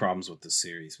genuine problems with this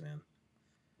series, man.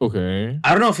 Okay.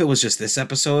 I don't know if it was just this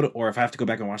episode or if I have to go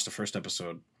back and watch the first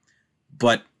episode,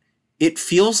 but it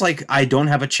feels like I don't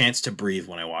have a chance to breathe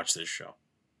when I watch this show.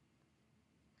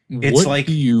 What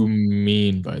do you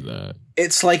mean by that?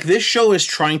 It's like this show is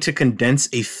trying to condense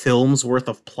a film's worth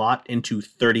of plot into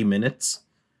 30 minutes.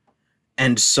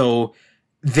 And so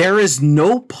there is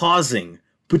no pausing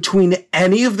between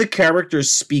any of the characters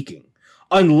speaking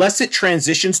unless it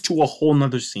transitions to a whole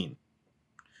nother scene.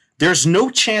 There's no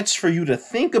chance for you to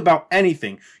think about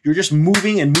anything. You're just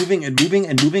moving and moving and moving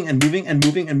and moving and moving and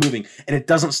moving and moving, and it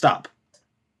doesn't stop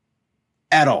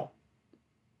at all.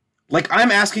 Like, I'm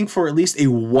asking for at least a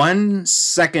 1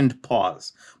 second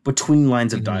pause between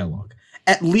lines of dialogue,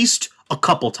 at least a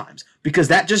couple times, because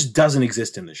that just doesn't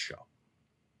exist in this show.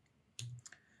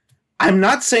 I'm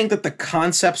not saying that the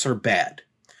concepts are bad,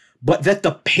 but that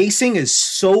the pacing is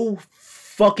so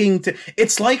fucking...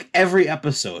 It's like every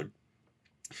episode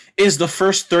is the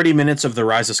first 30 minutes of The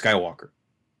Rise of Skywalker.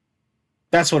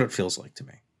 That's what it feels like to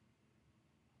me.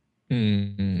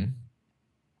 Mm-hmm.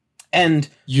 And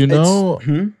you know,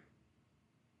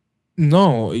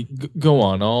 no, go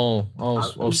on. I'll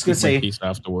just gonna say piece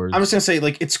afterwards. I'm just gonna say,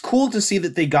 like, it's cool to see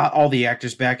that they got all the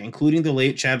actors back, including the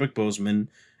late Chadwick Boseman,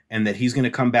 and that he's gonna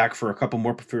come back for a couple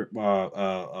more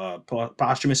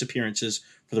posthumous appearances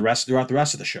throughout the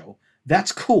rest of the show.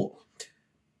 That's cool.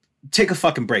 Take a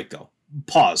fucking break though.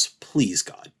 Pause, please,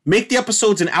 God. Make the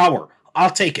episodes an hour. I'll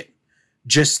take it.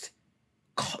 Just.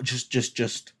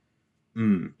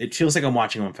 It feels like I'm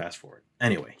watching on fast forward.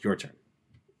 Anyway, your turn.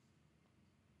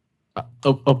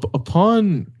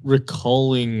 Upon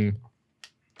recalling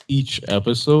each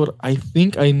episode, I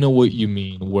think I know what you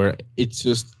mean. Where it's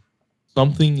just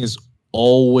something is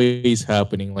always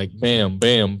happening. Like bam,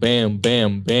 bam, bam,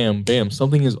 bam, bam, bam.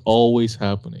 Something is always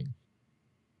happening.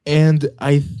 And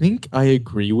I think I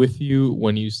agree with you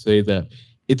when you say that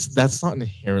that's not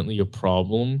inherently a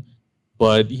problem,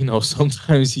 but you know,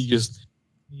 sometimes you just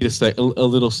need a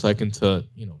little second to,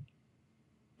 you know,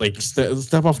 like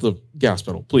step off the gas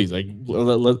pedal, please. Like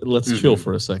let's chill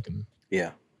for a second.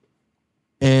 Yeah.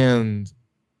 And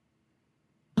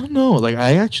I don't know, like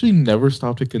I actually never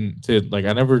stopped to like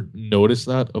I never noticed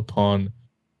that upon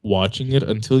watching it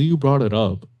until you brought it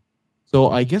up. So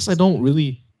I guess I don't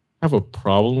really have a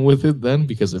problem with it then,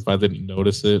 because if I didn't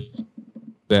notice it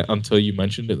that until you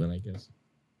mentioned it, then I guess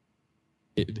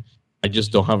I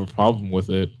just don't have a problem with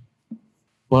it.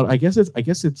 But I guess it's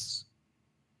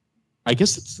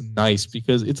nice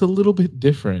because it's a little bit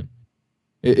different.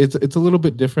 It's a little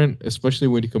bit different, especially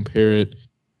when you compare it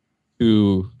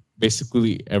to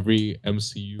basically every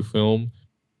MCU film,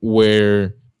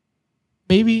 where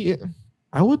maybe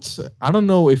I would say, I don't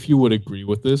know if you would agree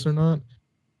with this or not,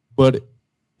 but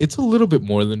it's a little bit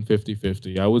more than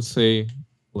 50-50. I would say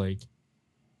like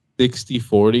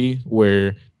 60-40,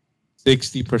 where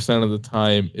 60% of the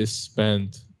time is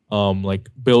spent like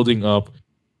building up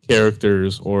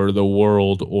characters or the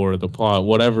world or the plot,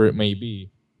 whatever it may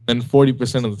be. Then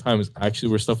 40% of the time is actually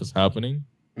where stuff is happening.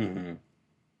 Mm-hmm.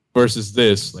 Versus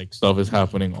this, like stuff is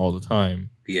happening all the time.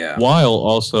 Yeah. While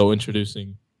also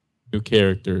introducing new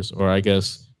characters, or I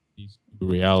guess these new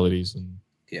realities and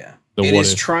yeah. It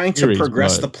is trying to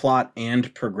progress the plot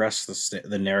and progress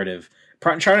the narrative.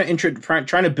 Trying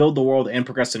to build the world and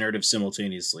progress the narrative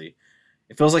simultaneously.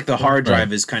 It feels like the hard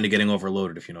drive is kind of getting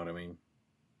overloaded, if you know what I mean.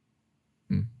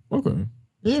 Okay.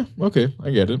 Yeah. Okay.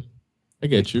 I get it. I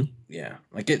get you. Yeah.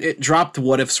 Like it dropped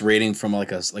What If's rating from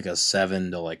like a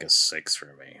 7 to like a 6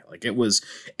 for me. Like it was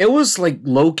like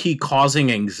low key causing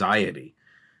anxiety.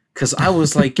 Cause I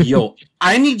was like, yo,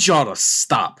 I need y'all to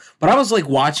stop. But I was like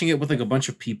watching it with like a bunch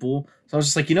of people. So I was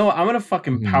just like, you know what? I'm gonna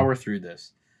fucking power through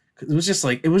this. Cause it was just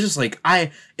like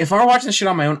if I were watching this shit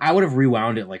on my own, I would have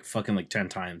rewound it like fucking like 10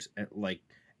 times.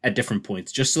 at different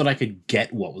points just so that I could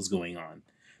get what was going on.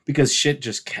 Because shit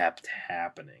just kept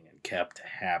happening and kept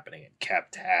happening and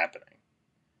kept happening.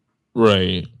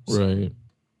 Right. I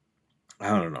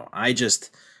don't know.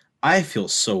 I feel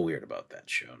so weird about that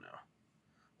show now.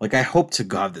 Like, I hope to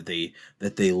God that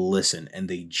they listen and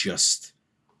they just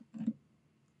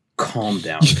calm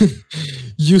down.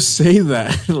 You say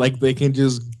that like they can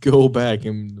just go back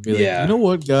and be like, Yeah. you know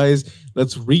what, guys,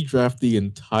 let's redraft the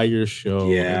entire show.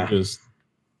 Yeah.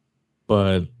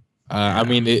 But I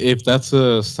mean, if that's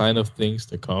a sign of things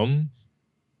to come,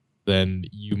 then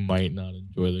you might not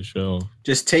enjoy the show.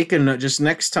 Just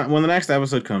next time when the next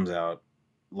episode comes out,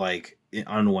 like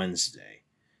on Wednesday,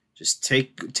 just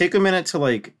take a minute to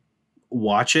like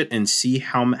watch it and see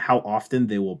how often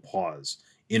they will pause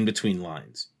in between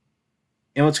lines,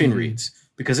 in between reads,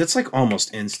 because it's like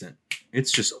almost instant.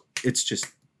 It's just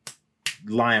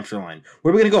line after line.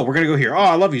 Where are we gonna go? We're gonna go here. Oh,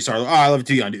 I love you, Sarlo. Oh, I love you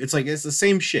too, young dude. It's like it's the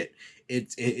same shit. I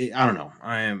don't know.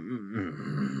 I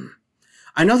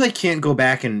know they can't go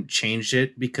back and change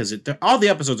it because all the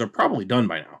episodes are probably done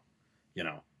by now. You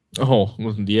know. Oh,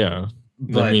 yeah.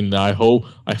 But, I mean, I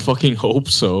fucking hope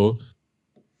so.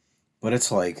 But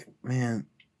it's like, man,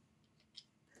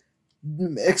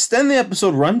 extend the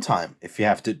episode runtime if you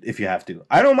have to.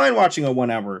 I don't mind watching a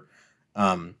 1 hour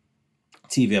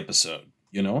TV episode,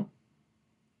 you know?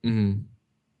 Mm-hmm.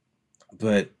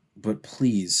 But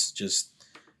please just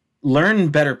learn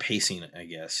better pacing, I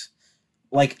guess.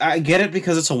 Like, I get it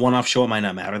because it's a one-off show, it might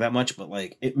not matter that much, but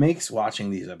like it makes watching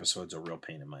these episodes a real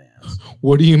pain in my ass.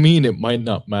 What do you mean it might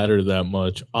not matter that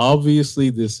much? Obviously,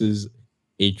 this is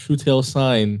a true tale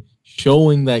sign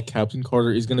showing that Captain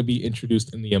Carter is going to be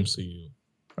introduced in the MCU.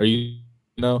 Are you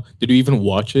know? Did you even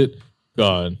watch it?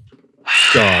 God.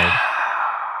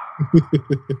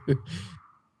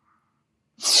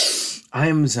 I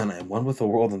am Zen. I am one with the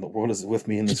world, and the world is with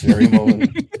me in this very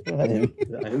moment. I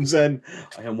am Zen.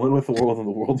 I am one with the world, and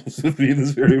the world is with me in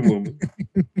this very moment.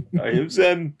 I am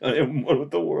Zen. I am one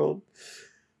with the world.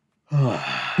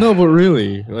 No, but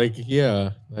really, like,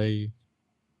 yeah. I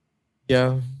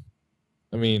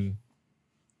mean,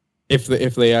 if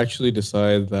they actually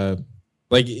decide that,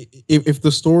 like, if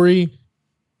the story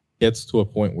gets to a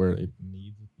point where it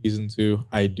needs season 2,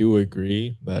 I do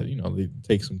agree that, you know, they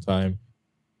take some time.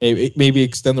 Maybe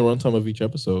extend the runtime of each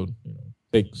episode. You know,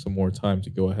 take some more time to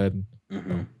go ahead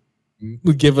and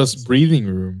give us breathing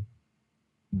room.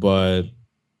 But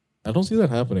I don't see that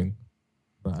happening.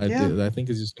 I think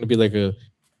it's just going to be like a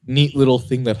neat little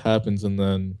thing that happens, and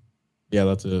then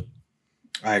that's it.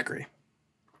 I agree.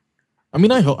 I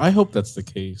mean, I hope that's the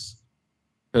case,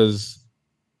 because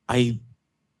I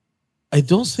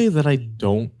don't say that I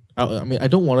don't. I mean, I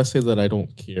don't want to say that I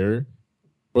don't care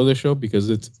for the show because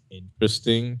it's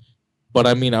interesting, but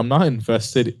I mean, I'm not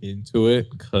invested into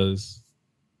it because,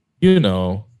 you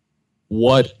know,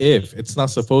 what if it's not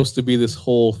supposed to be this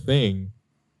whole thing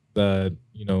that,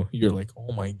 you know, you're like,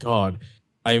 oh my god,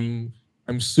 I'm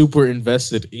super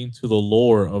invested into the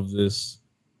lore of this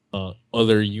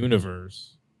other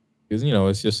universe, because, you know,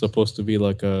 it's just supposed to be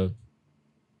like a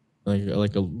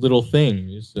little thing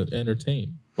just to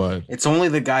entertain. But it's only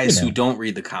the guys who don't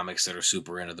read the comics that are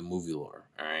super into the movie lore.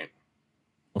 All right,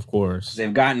 of course,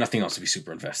 they've got nothing else to be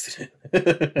super invested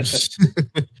in.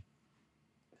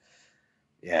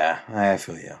 Yeah, I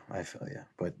feel you.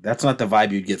 But that's not the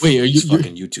vibe you'd get from these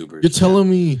fucking YouTubers. You're telling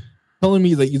me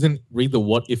that you didn't read the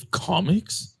What If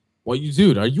comics? What, you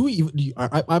dude? Are you even?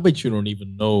 I bet you don't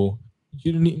even know.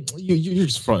 You're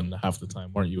just fronting half the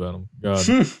time, aren't you, Adam? God,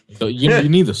 you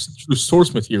need the true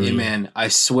source material. Hey man, I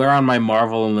swear on my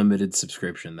Marvel Unlimited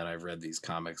subscription that I've read these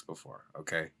comics before.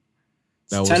 Okay,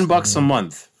 it's $10 a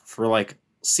month for like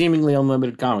seemingly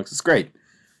unlimited comics. It's great.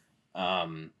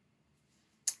 But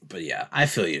yeah, I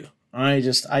feel you. I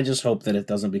just hope that it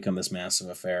doesn't become this massive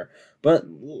affair. But,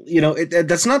 you know,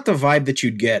 that's not the vibe that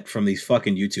you'd get from these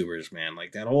fucking YouTubers, man.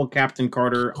 Like that whole Captain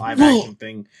Carter live action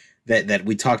thing that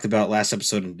we talked about last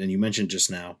episode and you mentioned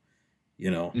just now.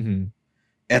 You know,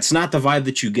 That's not the vibe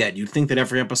that you get. You'd think that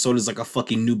every episode is like a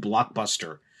fucking new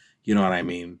blockbuster. You know what I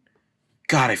mean?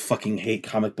 God, I fucking hate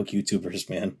comic book YouTubers,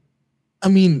 man. I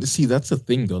mean, see, that's the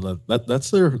thing though.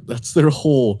 That's their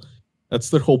whole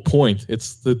point.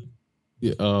 It's the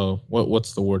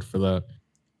what's the word for that?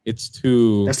 It's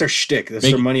that's their shtick. That's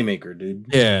their moneymaker, dude.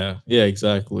 Yeah,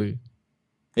 exactly.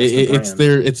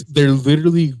 They're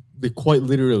quite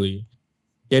literally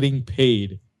getting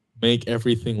paid, make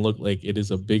everything look like it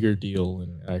is a bigger deal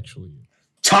than it actually is.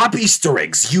 Top Easter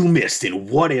eggs you missed in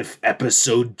What If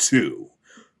Episode 2.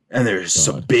 And there's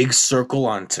a big circle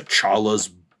on T'Challa's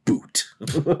boot.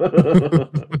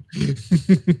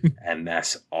 And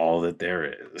that's all that there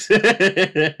is.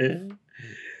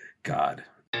 God.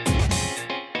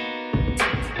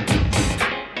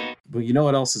 But you know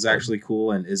what else is actually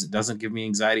cool and it doesn't give me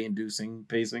anxiety inducing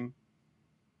pacing?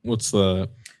 What's the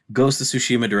Ghost of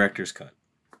Tsushima Director's Cut.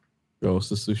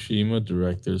 Ghost of Tsushima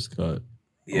Director's Cut?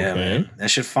 Yeah, Okay. man. That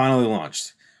shit finally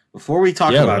launched. Before we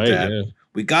talk about that,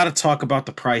 we got to talk about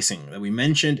the pricing that we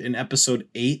mentioned in episode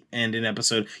 8 and in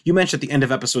episode... You mentioned at the end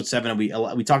of episode 7, and we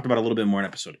talked about it a little bit more in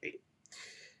episode 8.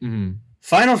 Mm-hmm.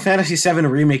 Final Fantasy VII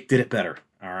Remake did it better.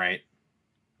 All right?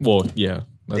 Well, yeah.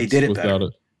 They did it without better.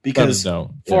 it. Because Without a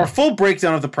doubt, for a full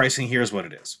breakdown of the pricing, here's what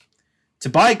it is. To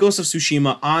buy Ghost of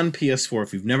Tsushima on PS4,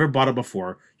 if you've never bought it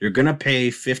before, you're going to pay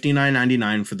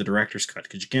 $59.99 for the Director's Cut,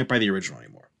 because you can't buy the original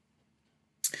anymore.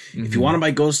 Mm-hmm. If you want to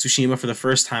buy Ghost of Tsushima for the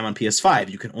first time on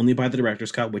PS5, you can only buy the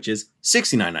Director's Cut, which is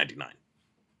 $69.99.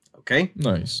 Okay?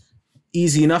 Nice.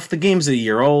 Easy enough. The game's a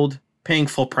year old. Paying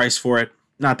full price for it,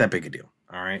 not that big a deal.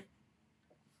 All right?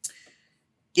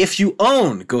 If you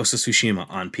own Ghost of Tsushima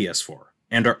on PS4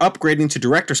 and are upgrading to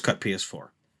Director's Cut PS4,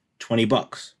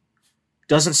 $20.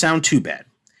 Doesn't sound too bad.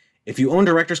 If you own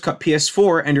Director's Cut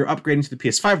PS4 and you're upgrading to the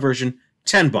PS5 version,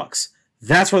 $10.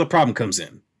 That's where the problem comes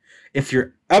in. If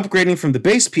you're upgrading from the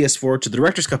base PS4 to the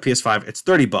Director's Cut PS5, it's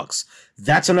 $30.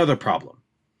 That's another problem.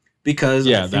 Because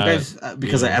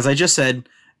as I just said,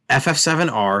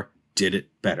 FF7R did it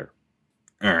better.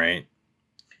 All right.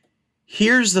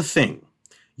 Here's the thing.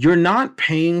 You're not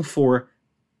paying for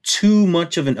too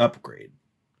much of an upgrade.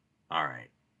 All right.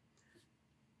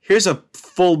 Here's a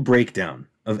full breakdown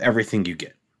of everything you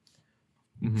get.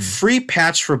 Mm-hmm. Free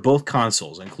patch for both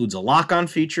consoles includes a lock-on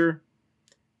feature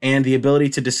and the ability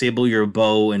to disable your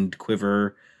bow and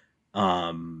quiver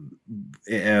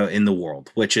in the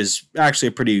world, which is actually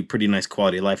a pretty nice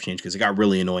quality of life change, because it got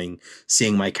really annoying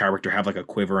seeing my character have like a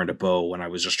quiver and a bow when I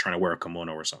was just trying to wear a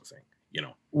kimono or something, you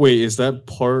know. Wait, is that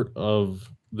part of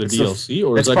the DLC,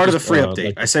 or it's is that part of the just, free update?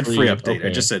 like I said free update. Okay,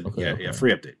 I just said okay.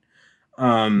 free update.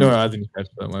 No, I didn't catch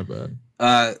that. My bad.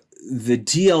 The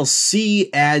DLC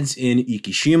adds in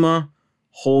Ikishima,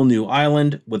 whole new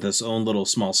island with its own little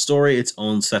small story, its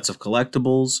own sets of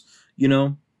collectibles, you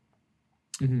know,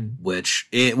 which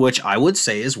I would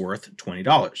say is worth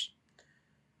 $20.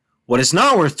 What is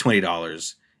not worth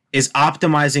 $20 is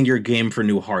optimizing your game for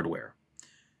new hardware.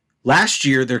 Last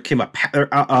year, there came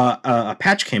a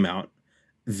patch came out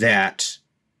that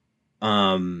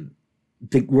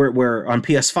where on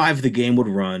PS5 the game would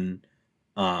run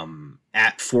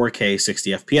at 4K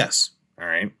 60 FPS. All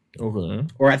right. Okay.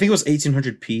 Or I think it was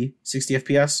 1800p 60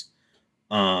 FPS.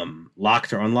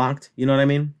 Locked or unlocked. You know what I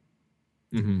mean?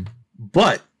 Mm-hmm.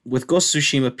 But with Ghost of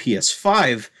Tsushima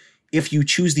PS5, if you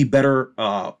choose the better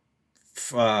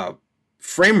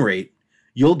frame rate,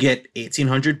 you'll get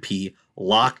 1800p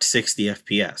locked 60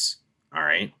 FPS. All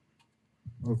right.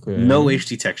 Okay. No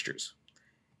HD textures.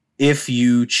 If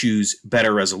you choose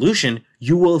better resolution,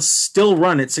 you will still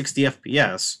run at 60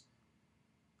 FPS,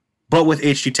 but with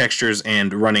HD textures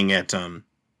and running at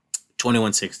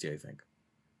 2160, I think.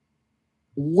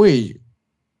 Wait.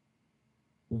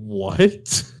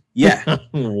 What? Yeah.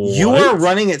 What? You are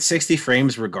running at 60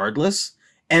 frames regardless,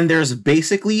 and there's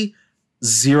basically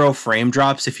 0 frame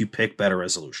drops if you pick better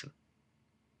resolution.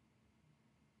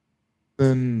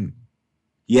 Then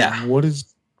Yeah. what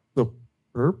is the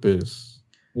purpose?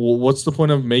 Well, what's the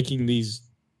point of making these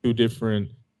two different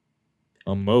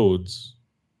modes?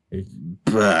 Like,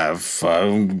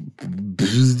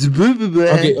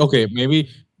 okay,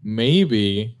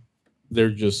 maybe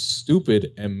they're just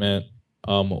stupid and meant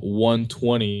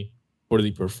 120 for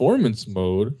the performance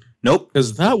mode. Nope.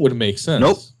 Because that would make sense.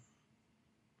 Nope.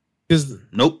 Because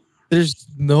Nope. there's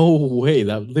no way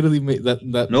that literally made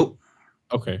that. Nope.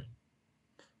 Okay.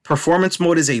 Performance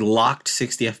mode is a locked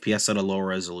 60 FPS at a lower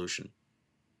resolution.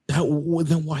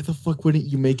 Then why the fuck wouldn't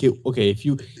you make it? Okay, if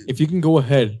you can go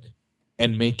ahead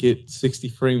and make it 60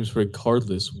 frames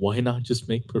regardless, why not just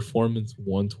make performance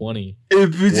 120?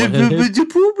 What?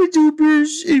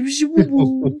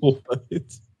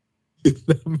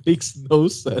 That makes no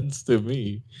sense to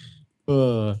me.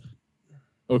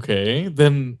 Okay,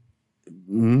 then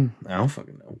I don't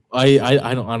fucking know.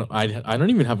 I don't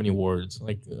even have any words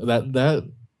like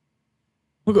that.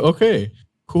 Okay,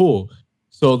 cool.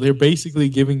 So they're basically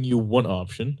giving you one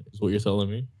option, is what you're telling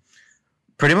me.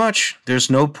 Pretty much. There's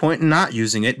no point in not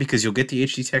using it because you'll get the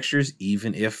HD textures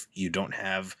even if you don't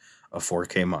have a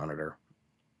 4K monitor.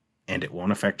 And it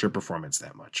won't affect your performance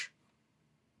that much.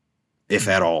 If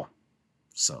at all.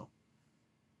 So.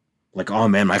 Like, oh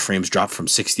man, my frames dropped from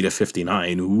 60 to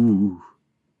 59. Ooh.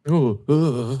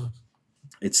 Oh,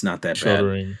 It's not that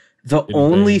shuddering. bad. The Didn't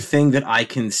only pay. thing that I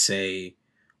can say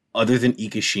other than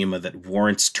Ikishima that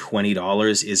warrants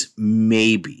 $20 is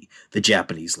maybe the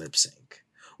Japanese lip sync,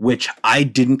 which I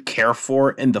didn't care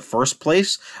for in the first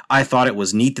place. I thought it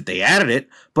was neat that they added it,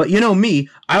 but you know me,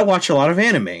 I watch a lot of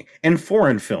anime and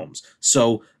foreign films,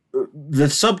 so the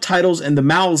subtitles and the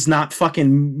mouths not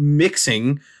fucking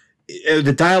mixing,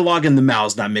 the dialogue and the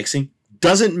mouths not mixing,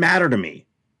 doesn't matter to me.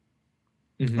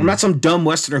 I'm not some dumb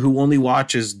Westerner who only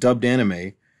watches dubbed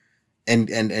anime and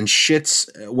shits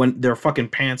when their fucking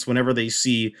pants whenever they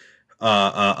see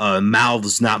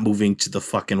mouths not moving to the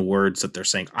fucking words that they're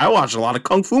saying. I watch a lot of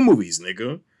kung fu movies,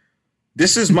 nigga.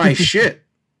 This is my shit.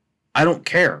 I don't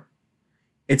care.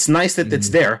 It's nice that it's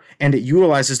there and it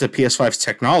utilizes the PS5's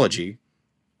technology.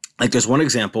 Like there's one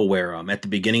example where at the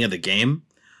beginning of the game,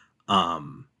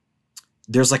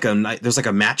 there's like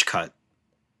a match cut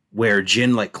where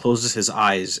Jin like closes his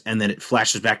eyes and then it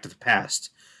flashes back to the past.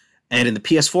 And in the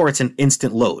PS4, it's an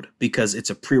instant load because it's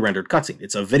a pre-rendered cutscene.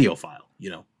 It's a video file, you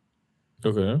know.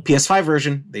 Okay. PS5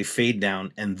 version, they fade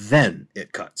down and then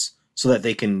it cuts so that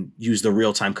they can use the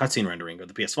real-time cutscene rendering of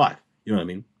the PS5. You know what I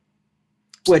mean?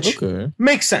 Which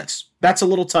makes sense. That's a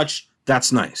little touch.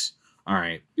 That's nice. All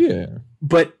right. Yeah.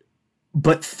 But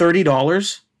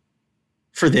 $30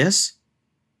 for this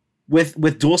with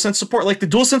DualSense support, like the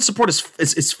DualSense support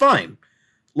is fine.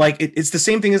 Like it's the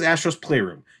same thing as Astro's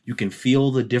Playroom. You can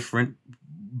feel the different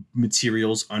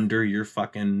materials under your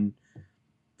fucking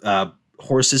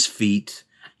horse's feet.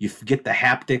 You get the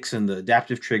haptics and the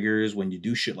adaptive triggers when you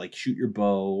do shit like shoot your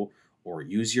bow or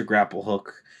use your grapple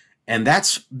hook, and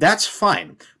that's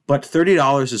fine. But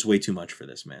 $30 is way too much for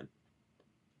this, man.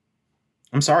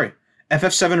 I'm sorry.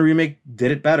 FF7 Remake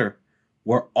did it better,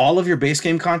 where all of your base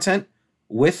game content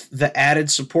with the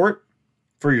added support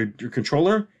for your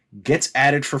controller gets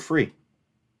added for free.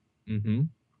 Mm-hmm.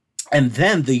 And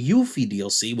then the Yuffie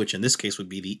DLC, which in this case would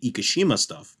be the Ikishima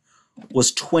stuff,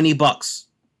 was $20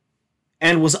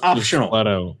 and was optional. Flat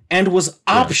out. And was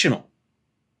optional.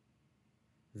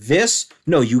 This,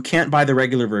 no, you can't buy the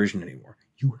regular version anymore.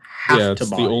 You have to it's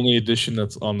buy the only edition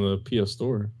that's on the PS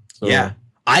Store. So. Yeah.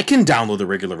 I can download the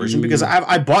regular version because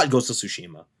I bought Ghost of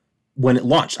Tsushima when it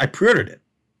launched. I pre-ordered it.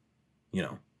 You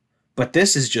know. But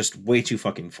this is just way too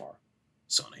fucking far,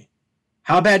 Sony.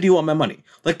 How bad do you want my money?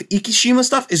 Like, the Ikishima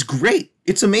stuff is great.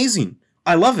 It's amazing.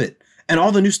 I love it. And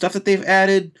all the new stuff that they've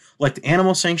added, like the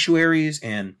animal sanctuaries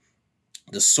and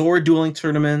the sword dueling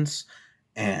tournaments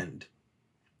and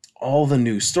all the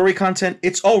new story content,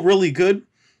 it's all really good.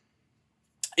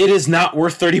 It is not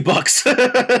worth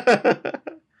 $30.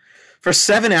 For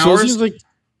 7 hours. So it seems like...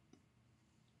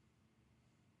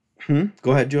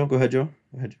 Go ahead, Joe.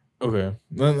 Okay.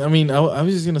 I mean, I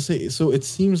was just going to say, so it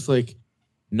seems like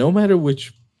no matter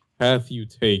which path you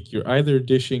take, you're either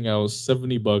dishing out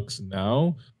 $70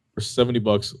 now or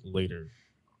 $70 later.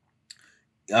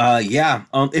 Yeah.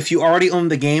 If you already own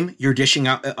the game, you're dishing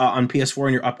out on PS4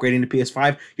 and you're upgrading to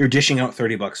PS5, you're dishing out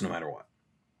 $30 no matter what.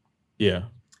 Yeah.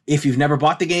 If you've never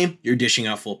bought the game, you're dishing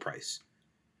out full price.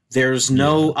 There's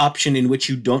no option in which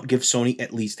you don't give Sony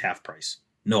at least half price.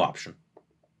 No option.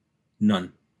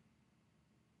 None.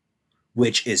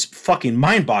 Which is fucking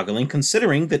mind-boggling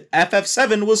considering that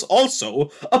FF7 was also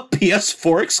a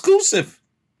PS4 exclusive.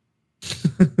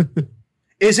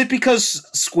 Is it because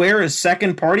Square is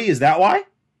second party? Is that why?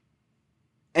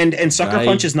 And Sucker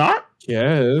Punch is not?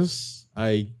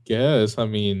 I guess. I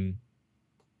mean,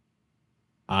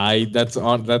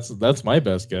 that's my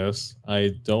best guess.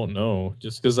 I don't know.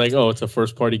 Just because it's a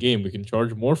first party game, we can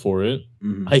charge more for it.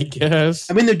 Mm-hmm. I guess.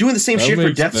 I mean, they're doing the same shit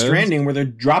for Death Stranding, where they're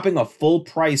dropping a full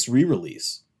price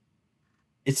re-release.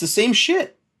 It's the same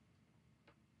shit.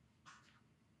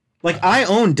 Like, I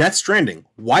own Death Stranding.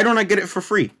 Why don't I get it for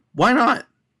free? Why not?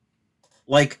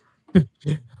 Like,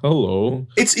 hello.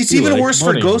 It's even worse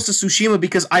for Ghost of Tsushima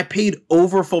because I paid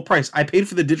over full price. I paid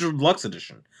for the digital deluxe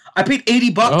edition. I paid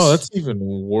 $80. Oh, that's even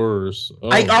worse. Oh,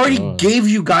 I already gave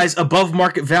you guys above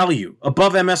market value,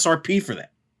 above MSRP for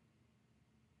that.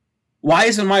 Why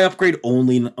isn't my upgrade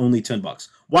only $10?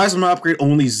 Why isn't my upgrade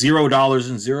only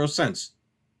 $0.00?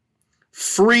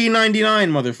 Free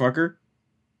 99, motherfucker.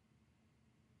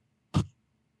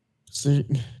 See,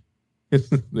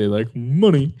 they like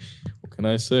money. What can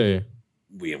I say?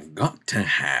 We have got to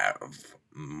have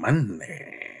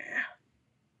money.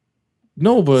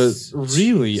 No, but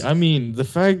really, I mean, the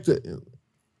fact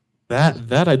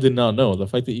that I did not know. The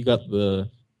fact that you got the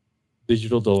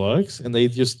digital deluxe and they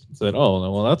just said, "Oh,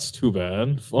 well, that's too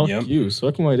bad. Fuck you,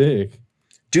 suck my dick."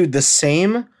 Dude, the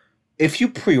same. If you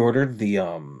pre-ordered the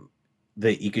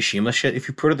Ikishima shit, if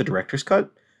you pre-ordered the director's cut,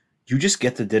 you just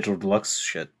get the digital deluxe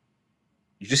shit.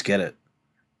 You just get it.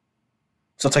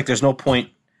 So it's like there's no point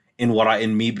in what I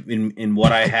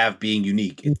have being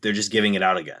unique. They're just giving it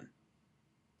out again.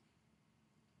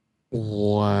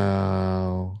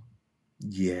 Wow.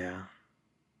 Yeah.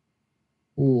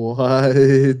 What?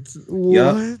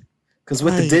 Yep. Because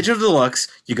with the Digital Deluxe,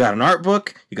 you got an art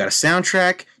book, you got a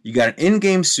soundtrack, you got an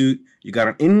in-game suit, you got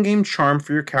an in-game charm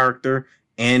for your character,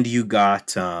 and you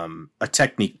got a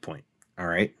technique point. All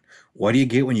right. What do you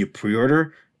get when you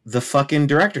pre-order the fucking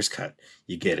director's cut?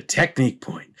 You get a technique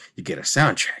point, you get a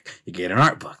soundtrack, you get an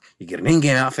art book, you get an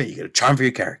in-game outfit, you get a charm for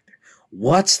your character.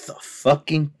 What's the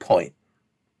fucking point?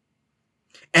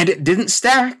 And it didn't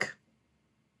stack.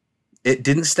 It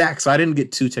didn't stack, so I didn't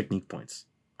get 2 technique points.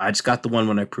 I just got the one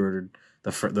when I pre-ordered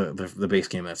the base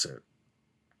game. That's it.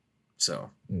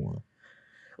 So,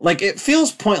 like, it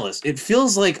feels pointless. It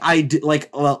feels like my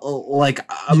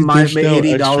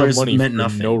 $80 meant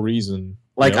nothing. No reason.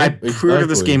 Like, yeah, I pre-ordered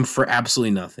this game for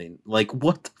absolutely nothing. Like,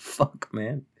 what the fuck,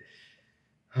 man?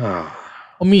 I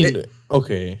mean,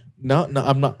 okay. No,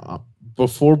 I'm not.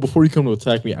 Before you come to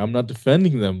attack me, I'm not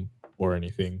defending them or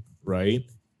anything, right?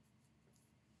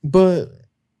 But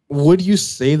would you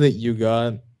say that you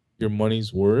got your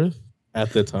money's worth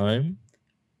at the time?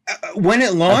 When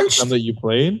it launched? At the time that you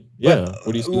played? Yeah.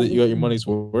 Would you say that you got your money's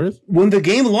worth? When the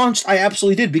game launched, I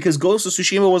absolutely did, because Ghost of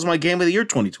Tsushima was my game of the year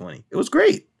 2020. It was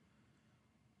great.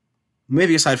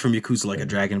 Maybe aside from Yakuza Like a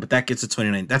Dragon, but that gets a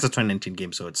 29. That's a 2019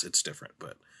 game, so it's different.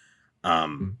 But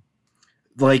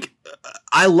like,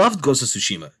 I loved Ghost of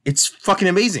Tsushima. It's fucking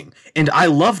amazing. And I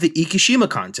love the Ikishima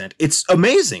content. It's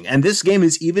amazing. And this game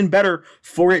is even better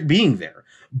for it being there.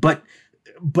 But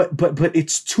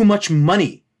it's too much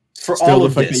money for Still all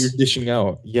of the fact this. that you're dishing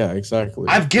out. Yeah, exactly.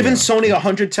 I've given Sony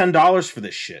 $110 for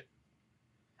this shit.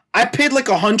 I paid like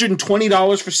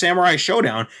 $120 for Samurai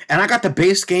Showdown, and I got the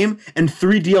base game and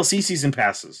 3 DLC season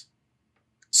passes.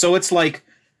 So it's like,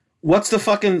 what's the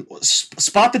fucking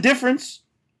spot the difference?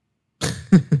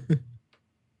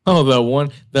 Oh,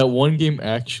 that one game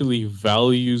actually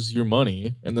values your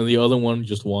money, and then the other one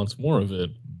just wants more of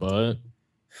it. But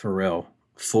for real,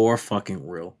 for fucking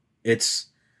real, it's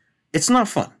not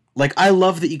fun. Like, I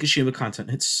love the Ikishima content;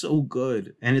 it's so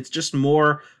good, and it's just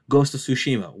more Ghost of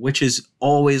Tsushima, which is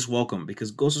always welcome because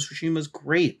Ghost of Tsushima is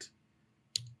great.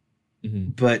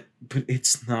 Mm-hmm. But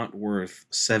it's not worth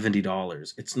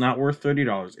 $70. It's not worth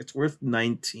 $30. It's worth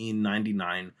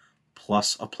 $19.99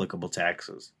 plus applicable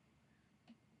taxes.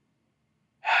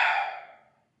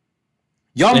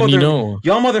 Y'all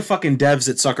motherfucking devs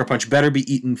at Sucker Punch better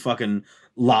be eating fucking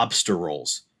lobster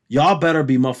rolls. Y'all better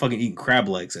be motherfucking eating crab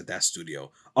legs at that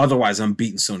studio. Otherwise, I'm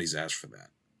beating Sony's ass for that.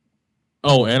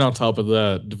 Oh, and on top of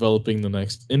that, developing the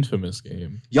next Infamous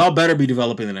game. Y'all better be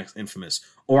developing the next Infamous,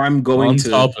 or I'm going to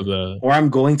top of that, or I'm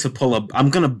going to pull up. I'm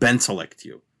gonna Bentelect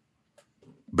you,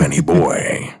 Benny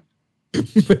boy.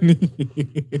 Is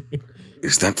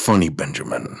that funny,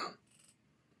 Benjamin?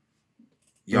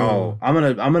 Yo, I'm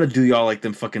gonna do y'all like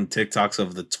them fucking TikToks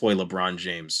of the toy LeBron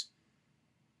James.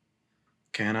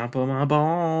 Can I put my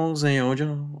balls in your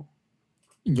jaw?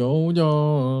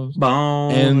 Yo.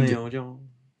 Balls in your jaw.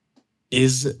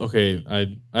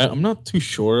 I'm not too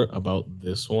sure about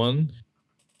this one,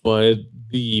 but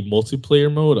the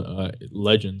multiplayer mode,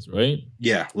 Legends, right?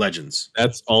 Yeah, Legends.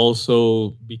 That's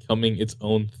also becoming its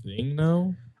own thing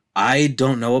now. I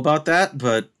don't know about that,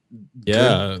 but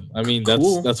yeah, good. I mean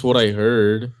cool. that's what I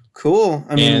heard. Cool.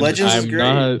 I mean, and Legends is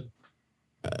great.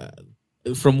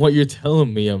 From what you're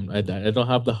telling me, I don't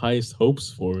have the highest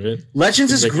hopes for it.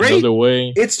 Legends is great.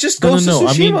 Way. It's just Ghost of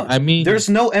Tsushima. I mean, there's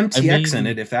no MTX in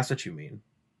it, if that's what you mean.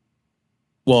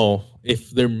 Well,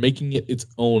 if they're making it its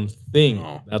own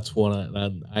thing, that's what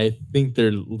I think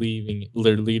they're leading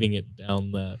it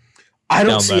down that. I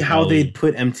don't see how they'd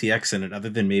put MTX in it other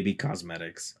than maybe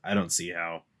cosmetics. I don't see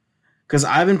how. Because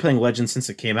I've been playing Legends since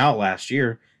it came out last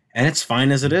year, and it's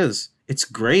fine as it is. It's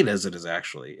great as it is,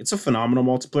 actually. It's a phenomenal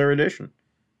multiplayer edition.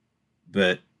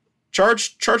 But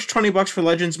charge $20 for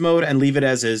Legends mode and leave it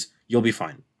as is. You'll be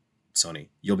fine, Sony.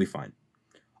 You'll be fine.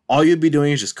 All you'd be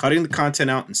doing is just cutting the content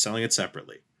out and selling it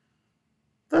separately.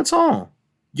 That's all.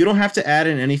 You don't have to add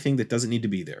in anything that doesn't need to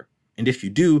be there. And if you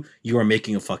do, you are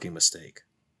making a fucking mistake.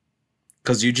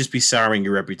 Because you'd just be souring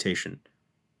your reputation.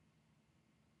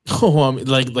 Oh, I mean,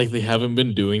 like they haven't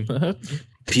been doing that?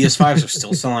 PS5s are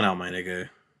still selling out, my nigga.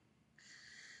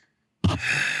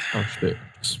 Oh shit!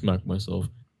 Smack myself.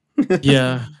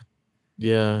 Yeah.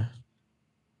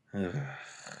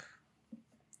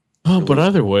 Oh, but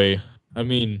either way, I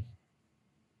mean,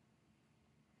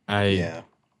 from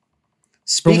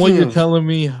what you're telling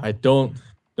me, I don't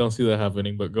see that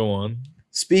happening. But go on.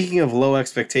 Speaking of low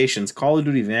expectations, Call of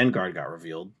Duty Vanguard got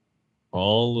revealed.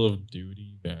 Call of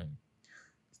Duty Vanguard.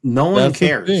 No one That's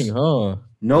cares. the thing, huh?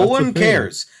 No That's the one thing.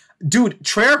 cares. Dude,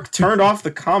 Treyarch turned off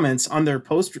the comments on their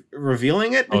post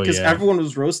revealing it because Oh, yeah. everyone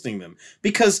was roasting them.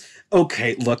 Because,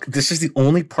 okay, look, this is the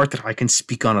only part that I can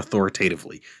speak on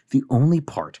authoritatively. The only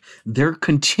part. They're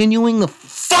continuing the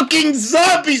fucking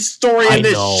zombie story in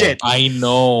this shit. I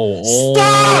know.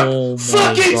 Stop! Oh, my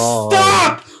Fucking God.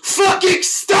 stop! Fucking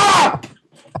stop!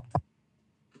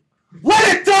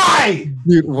 Let it die!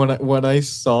 Dude, when I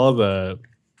saw that,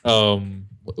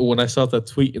 when I saw that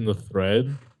tweet in the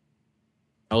thread,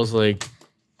 I was like,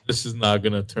 "This is not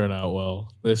gonna turn out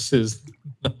well. This is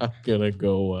not gonna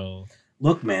go well."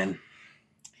 Look, man.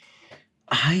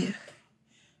 I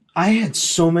had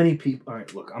so many people. All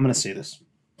right, look, I'm gonna say this.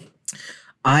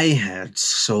 I had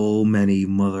so many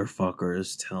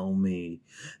motherfuckers tell me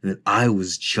that I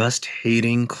was just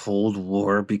hating Cold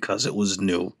War because it was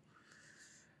new.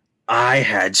 I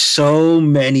had so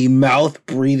many mouth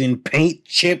breathing, paint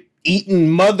chip eating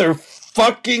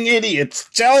motherfucking idiots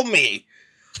tell me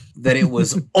that it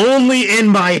was only in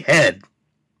my head.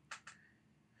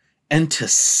 And to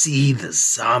see the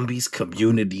zombies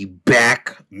community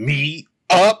back me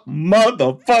up,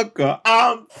 motherfucker,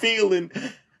 I'm feeling.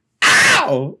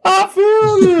 Ow! I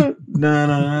feel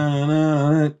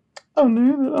it.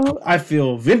 I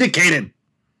feel vindicated.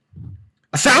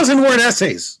 1,000-word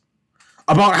essays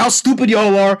about how stupid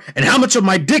y'all are and how much of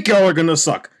my dick y'all are gonna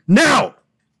suck. Now!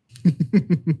 Turn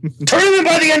them in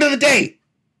by the end of the day!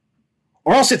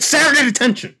 Or else it's Saturday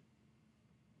detention.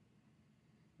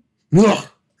 Ugh.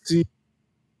 See,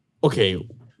 okay,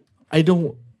 I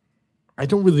don't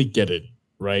really get it,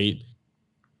 right?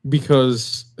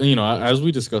 Because as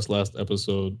we discussed last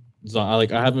episode, I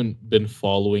haven't been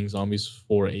following zombies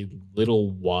for a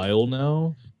little while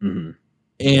now,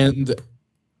 and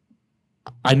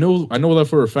I know that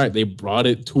for a fact they brought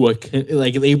it to a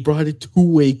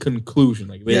conclusion.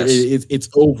 Like it's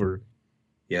over.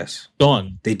 Yes,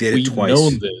 done. They did it We've twice.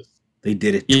 known this. They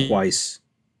did it twice.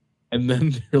 And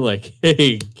then they're like,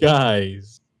 "Hey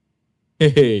guys,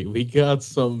 hey, we got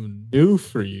some new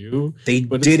for you."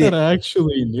 But it's not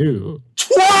actually new.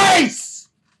 Twice.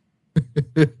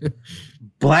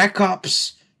 Black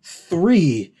Ops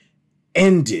 3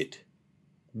 ended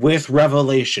with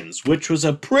Revelations, which was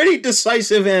a pretty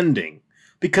decisive ending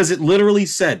because it literally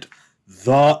said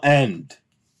the end.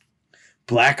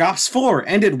 Black Ops 4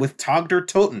 ended with Tag der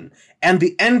Toten, and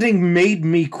the ending made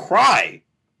me cry.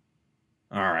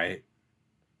 All right.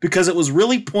 Because it was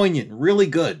really poignant, really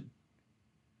good.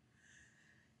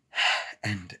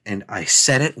 And I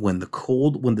said it when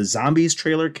the Zombies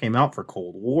trailer came out for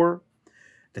Cold War,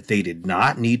 that they did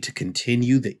not need to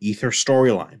continue the Ether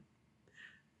storyline.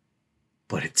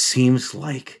 But it seems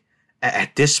like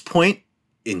at this point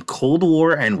in Cold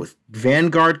War and with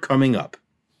Vanguard coming up,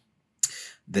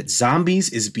 that Zombies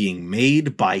is being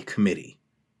made by committee.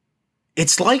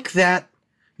 It's like that.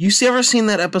 Ever seen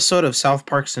that episode of South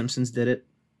Park Simpsons did it?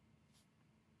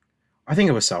 I think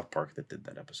it was South Park that did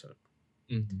that episode.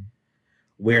 Mm-hmm.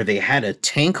 Where they had a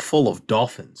tank full of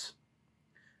dolphins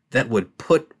that would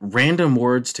put random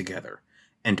words together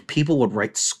and people would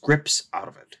write scripts out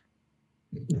of it.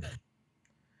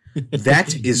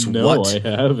 That is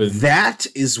That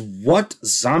is what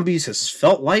Zombies has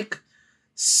felt like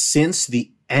since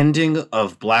the ending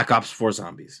of Black Ops 4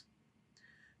 Zombies.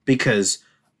 Because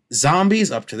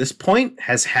Zombies up to this point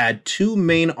has had two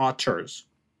main auteurs.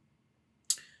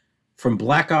 From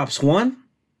Black Ops 1,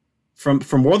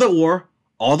 from World at War,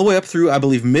 all the way up through, I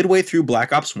believe, midway through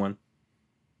Black Ops 1.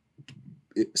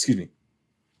 Excuse me.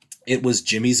 It was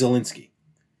Jimmy Zielinski.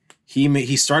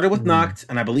 He started with Noct,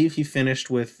 and I believe he finished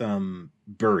with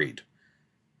Buried.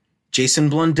 Jason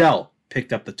Blundell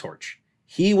picked up the torch.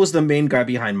 He was the main guy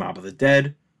behind Mob of the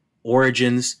Dead,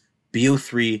 Origins,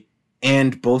 BO3,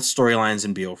 and both storylines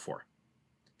in BO4.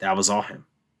 That was all him.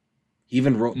 He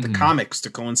even wrote the comics to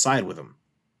coincide with him.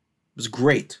 It was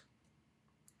great.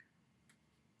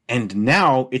 And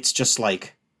now it's just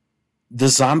like the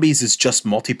Zombies is just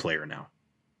multiplayer now.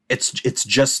 It's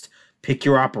just pick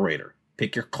your operator,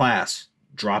 pick your class,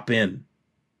 drop in.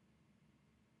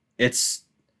 It's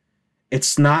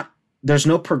not, there's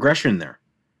no progression there.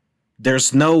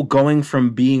 There's no going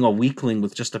from being a weakling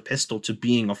with just a pistol to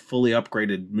being a fully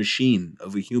upgraded machine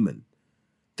of a human.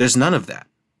 There's none of that.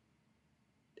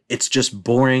 It's just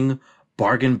boring,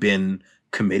 bargain bin,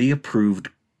 committee approved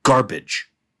garbage.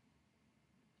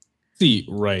 See,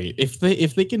 right. If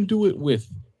they can do it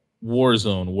with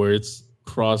Warzone, where it's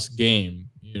cross game,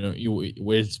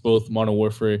 where it's both Modern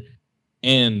Warfare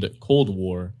and Cold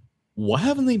War, why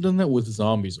haven't they done that with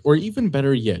Zombies? Or even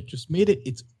better yet, just made it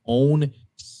its own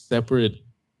separate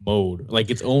mode, like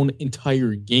its own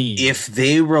entire game. If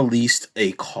they released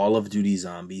a Call of Duty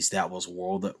Zombies that was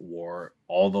World at War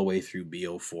all the way through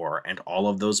BO4 and all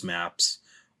of those maps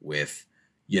with,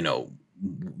 you know,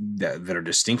 that are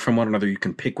distinct from one another, you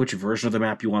can pick which version of the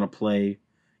map you want to play.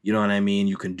 You know what I mean?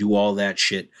 You can do all that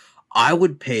shit. I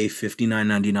would pay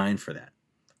 $59.99 for that.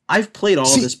 I've played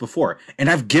all of this before, and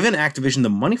I've given Activision the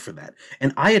money for that.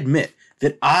 And I admit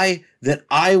that I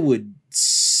would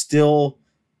still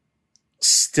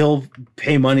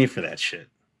pay money for that shit.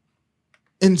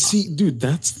 And see, dude,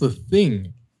 that's the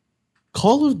thing.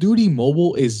 Call of Duty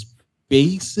Mobile is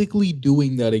basically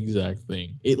doing that exact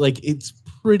thing. It's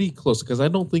pretty close because I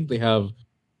don't think they have.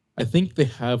 I think they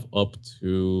have up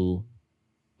to,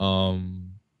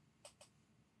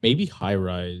 maybe High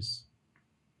Rise.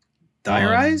 Die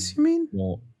Rise, you mean?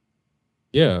 Well,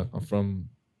 yeah, from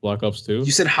Black Ops 2.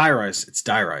 You said High Rise. It's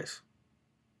Die Rise.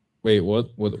 Wait, what?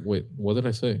 Wait, what did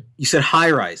I say? You said High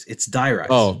Rise. It's Die Rise.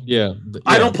 Oh, yeah.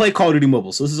 I don't play Call of Duty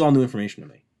Mobile, so this is all new information to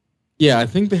me. Yeah, I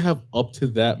think they have up to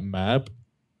that map,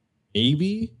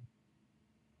 maybe.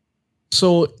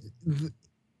 So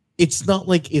it's not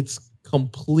like it's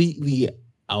completely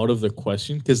out of the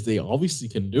question because they obviously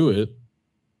can do it.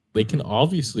 They can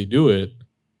obviously do it.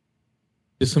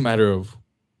 It's a matter of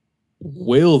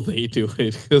will they do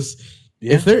it? Because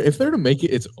if they're to make it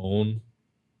its own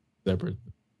separate,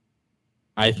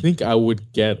 I think I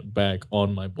would get back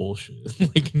on my bullshit.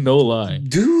 Like, no lie,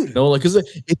 dude. No, like, because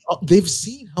they've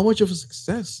seen how much of a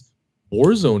success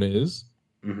Warzone is.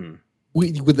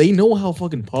 Mm-hmm. They know how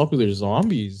fucking popular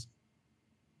zombies.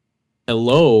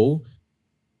 Hello,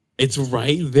 it's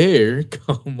right there.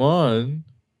 Come on.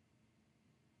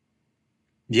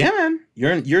 Yeah, man.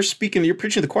 You're speaking. You're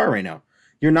preaching to the choir right now.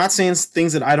 You're not saying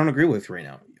things that I don't agree with right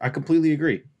now. I completely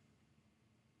agree.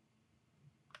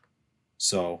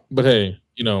 So, but hey,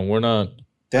 you know, we're not.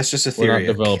 That's just a theory,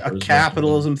 a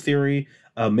capitalism theory,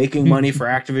 making money for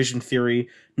Activision theory.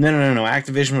 No.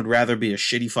 Activision would rather be a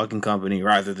shitty fucking company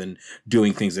rather than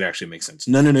doing things that actually make sense.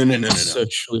 No.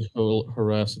 Sexually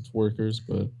harass its workers,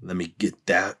 but let me get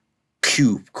that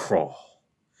cube crawl.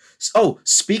 Oh,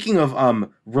 speaking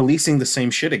of releasing the same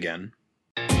shit again,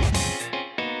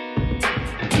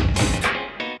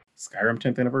 Skyrim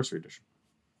 10th Anniversary Edition.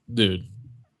 Dude.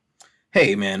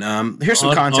 Hey, man, here's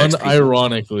some context.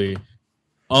 Unironically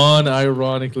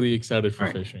excited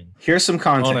for fishing. Here's some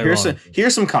context.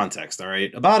 Here's some context, all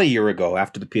right? About a year ago,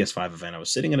 after the PS5 event, I was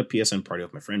sitting at a PSN party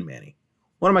with my friend Manny,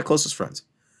 one of my closest friends.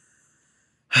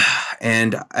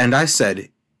 And I said,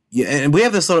 yeah, and we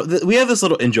have this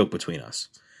little in-joke between us.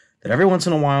 That every once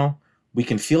in a while we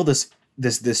can feel this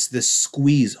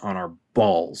squeeze on our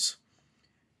balls,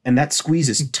 and that squeeze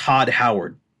is Todd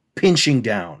Howard pinching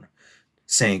down,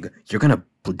 saying, "You're gonna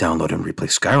download and replay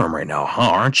Skyrim right now, huh?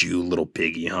 Aren't you, little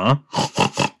piggy? Huh?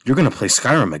 You're gonna play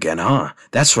Skyrim again, huh?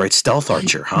 That's right, Stealth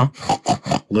Archer, huh?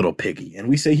 Little piggy." And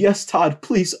we say, "Yes, Todd,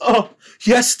 please. Oh,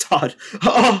 yes, Todd.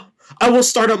 Oh, I will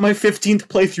start up my 15th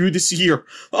playthrough this year.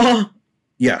 Oh,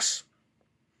 yes."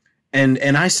 And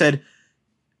I said,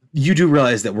 "You do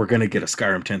realize that we're going to get a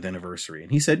Skyrim 10th anniversary?"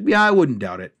 And he said, "Yeah, I wouldn't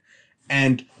doubt it."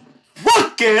 And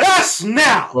look at us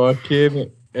now!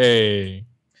 Fucking A.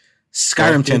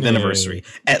 Skyrim 10th anniversary.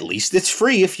 At least it's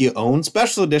free if you own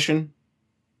Special Edition.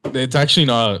 It's actually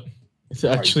not. It's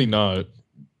actually not.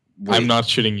 Wait. I'm not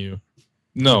shitting you.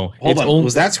 No. Hold on.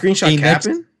 Was that screenshot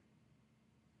capping?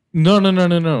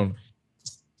 No.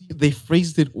 They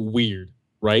phrased it weird,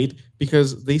 right?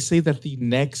 Because they say that the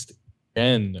next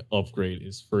gen upgrade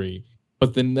is free,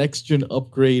 but the next gen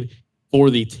upgrade for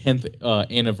the 10th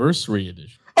anniversary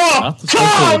edition. Oh,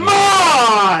 come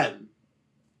on!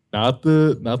 Not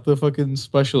the fucking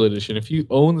special edition. If you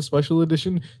own the special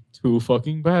edition, too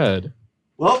fucking bad.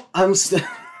 Well, I can't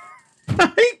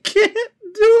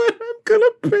do it. I'm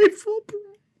gonna pay full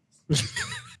price.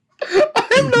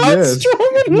 I'm not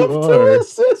strong enough to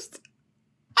resist.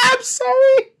 I'm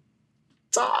sorry,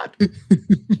 Todd.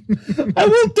 I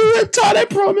will do it, Todd. I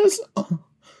promise.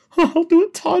 I'll do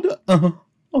it, Todd.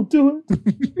 I'll do it.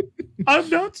 I'm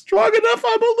not strong enough.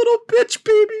 I'm a little bitch,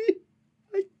 baby.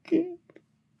 I can't.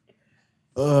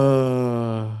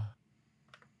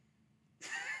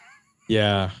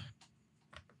 Yeah.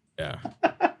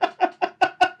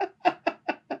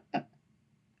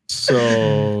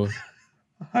 So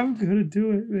I'm gonna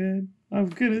do it, man. I'm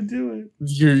gonna do it.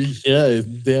 You're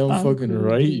damn fucking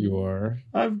right you are.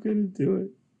 I'm gonna do it.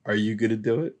 Are you gonna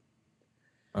do it?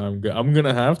 I'm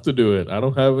gonna have to do it. I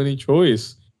don't have any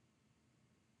choice.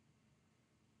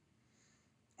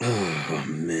 Oh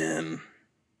man.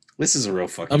 This is a real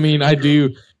fucking I mean, I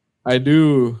do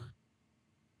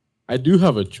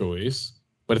have a choice,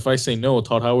 But if I say no,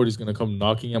 Todd Howard is gonna come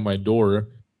knocking at my door,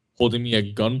 holding me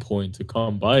at gunpoint to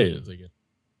come buy it again.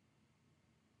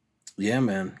 Yeah,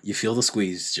 man. You feel the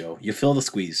squeeze, Joe. You feel the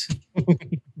squeeze.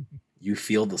 You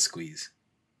feel the squeeze.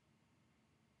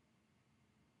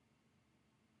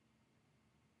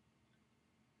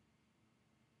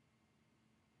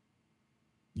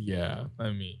 Yeah,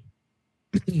 I mean,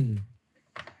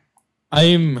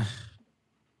 I'm.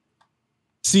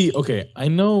 See, okay, I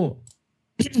know.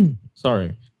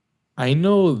 Sorry, I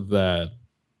know that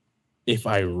if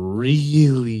I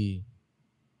really,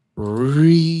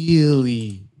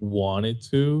 really wanted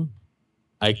to,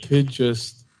 I could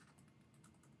just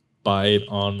buy it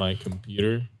on my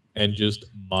computer and just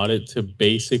mod it to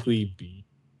basically be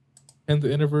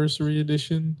 10th anniversary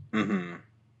edition. Mm-hmm.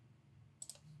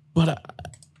 But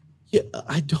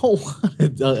I don't want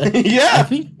it. Yeah. I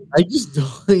think I just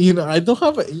don't. You know, I don't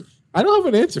have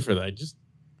an answer for that. Just.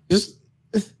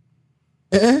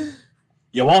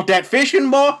 You want that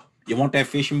fishing boy? You want that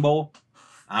fishing boy?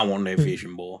 I want that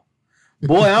fishing boy.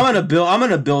 Boy, I'm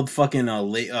gonna build fucking I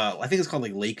think it's called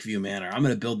like Lakeview Manor. I'm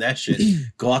gonna build that shit.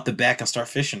 Go out the back and start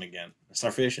fishing again.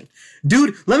 Start fishing,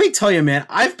 dude. Let me tell you, man.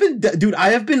 I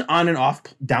have been on and off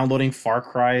downloading Far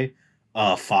Cry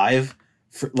 5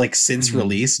 for like since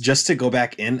release, just to go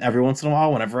back in every once in a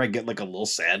while whenever I get like a little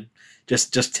sad.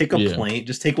 Just take a plane,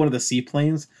 just take one of the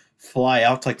seaplanes, fly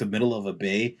out to like the middle of a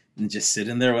bay, and just sit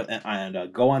in there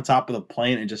and go on top of the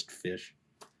plane and just fish.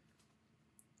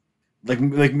 Like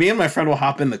me and my friend will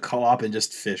hop in the co-op and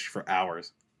just fish for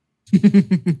hours. I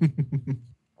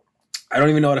don't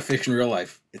even know how to fish in real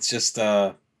life. It's just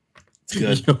it's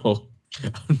good. Yo,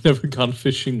 I've never gone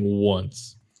fishing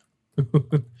once.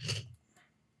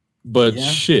 But Yeah.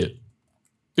 shit.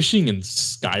 Fishing in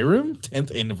Skyrim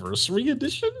 10th anniversary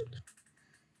edition?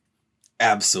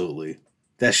 Absolutely.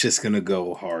 That shit's gonna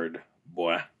go hard,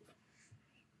 boy.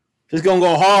 Just gonna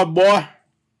go hard, boy.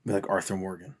 Be like Arthur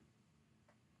Morgan.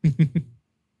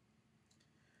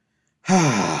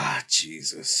 Ah,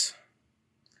 Jesus.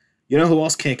 You know who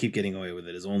else can't keep getting away with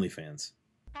it is OnlyFans.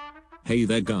 Hey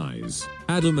there guys,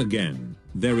 Adam again.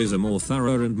 There is a more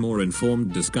thorough and more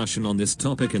informed discussion on this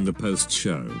topic in the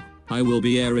post-show. I will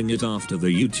be airing it after the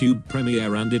YouTube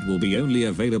premiere and it will be only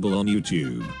available on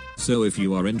YouTube. So if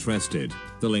you are interested,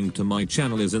 the link to my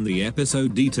channel is in the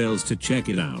episode details to check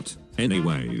it out.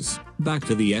 Anyways, back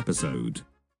to the episode.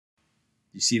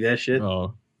 You see that shit?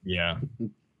 Oh, yeah.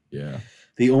 Yeah.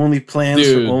 The only plans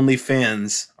Dude. for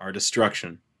OnlyFans are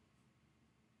destruction.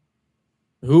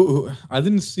 Who I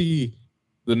didn't see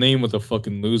the name of the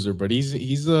fucking loser, but he's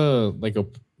a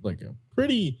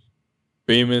pretty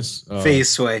famous Phase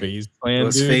Sway. phase clan It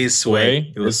was dude. Phase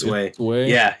Sway. It was It's Sway.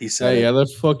 Yeah, he said Yeah, it.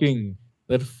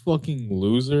 that fucking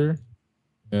loser.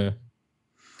 Yeah.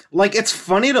 Like, it's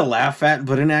funny to laugh at,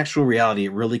 but in actual reality,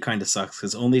 it really kind of sucks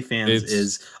because OnlyFans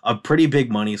is a pretty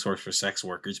big money source for sex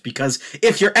workers. Because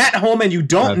if you're at home and you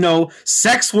don't know,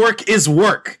 sex work is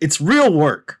work. It's real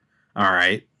work. All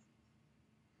right.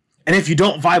 And if you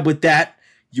don't vibe with that,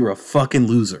 you're a fucking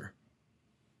loser.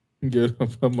 Get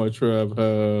up on my trap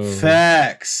house.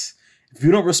 Facts. If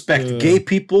you don't respect gay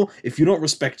people, if you don't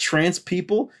respect trans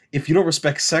people, if you don't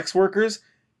respect sex workers,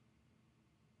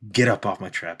 get up off my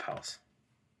trap house.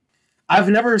 I've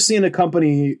never seen a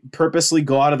company purposely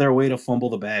go out of their way to fumble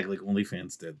the bag like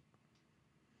OnlyFans did.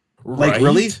 Like, Right?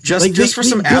 really? Just for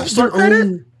some App Store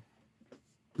credit?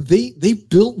 They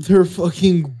built their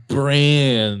fucking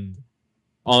brand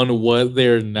on what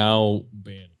they're now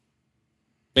banning.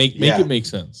 Make it make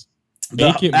sense.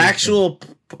 The actual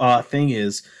thing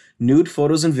is, nude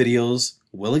photos and videos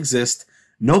will exist.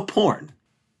 No porn.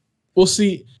 Well,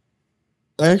 see,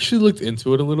 I actually looked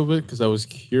into it a little bit because I was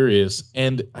curious,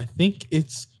 and I think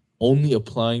it's only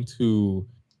applying to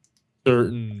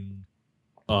certain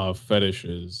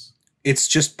fetishes. It's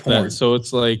just porn. So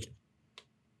it's like,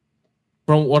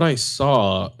 from what I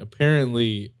saw,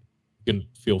 apparently, you can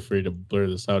feel free to blur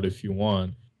this out if you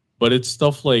want, but it's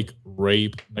stuff like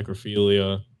rape,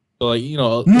 necrophilia. So, like, you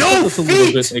know, No it's a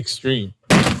little bit extreme.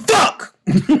 Fuck!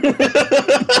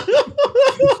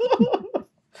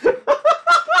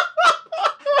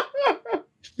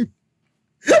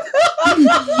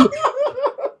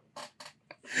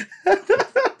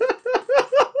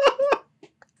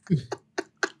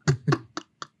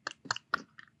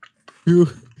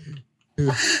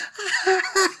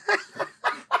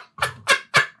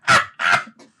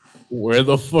 Where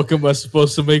the fuck am I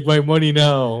supposed to make my money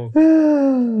now?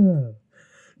 No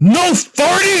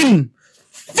farting!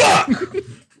 Fuck!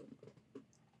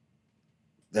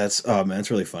 That's man,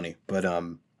 it's really funny. But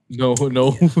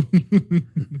No.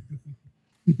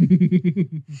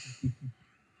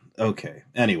 okay.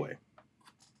 Anyway.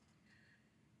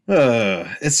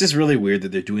 It's just really weird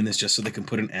that they're doing this just so they can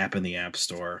put an app in the App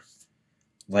Store.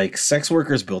 Like, sex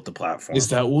workers built the platform. Is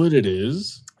that what it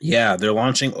is? Yeah, they're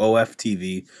launching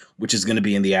OFTV, which is going to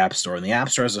be in the App Store. And the App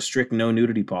Store has a strict no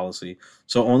nudity policy.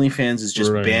 So OnlyFans is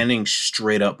just banning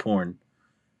straight up porn.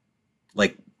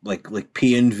 Like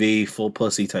PNV, full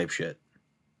pussy type shit.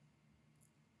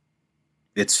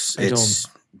 It's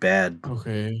bad.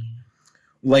 Okay.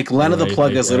 Like, Lena the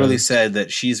Plug I has literally guess. said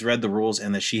that she's read the rules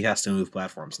and that she has to move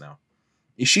platforms now.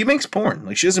 She makes porn.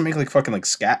 Like, she doesn't make like fucking like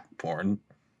scat porn.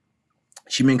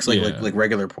 She makes like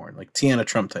regular porn, like Tiana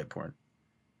Trump type porn.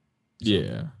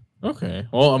 Yeah. Okay.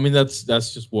 Well, I mean, that's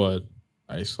just what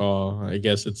I saw. I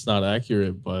guess it's not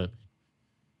accurate, but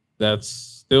that's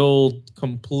still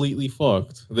completely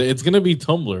fucked. It's gonna be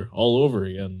Tumblr all over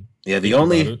again. Yeah, the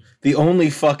only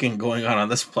fucking going on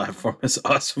this platform is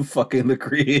us fucking the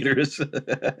creators.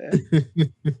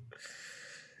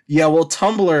 Yeah, well,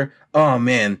 Tumblr. Oh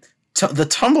man, the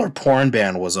Tumblr porn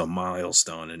ban was a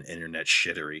milestone in internet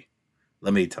shittery.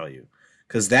 Let me tell you,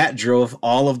 because that drove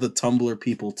all of the Tumblr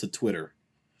people to Twitter,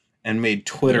 and made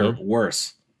Twitter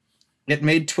worse. It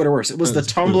made Twitter worse. It was the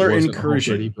Tumblr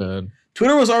incursion. Bad.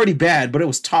 Twitter was already bad, but it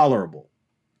was tolerable.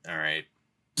 All right.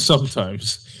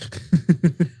 Sometimes.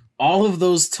 All of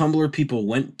those Tumblr people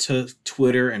went to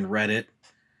Twitter and Reddit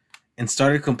and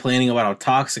started complaining about how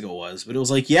toxic it was. But it was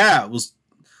like, yeah, it was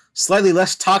slightly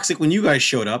less toxic when you guys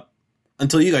showed up,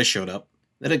 until you guys showed up.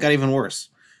 Then it got even worse.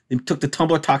 They took the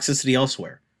Tumblr toxicity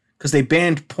elsewhere because they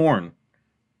banned porn.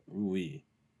 Ooh-wee.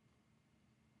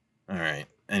 All right.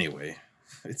 Anyway,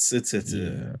 it's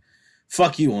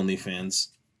fuck you, OnlyFans,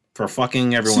 for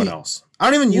fucking everyone else. I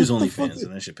don't even use OnlyFans,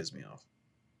 and that shit pisses me off.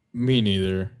 Me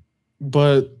neither.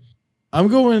 But I'm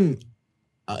going.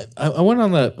 I went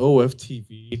on that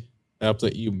OFTV app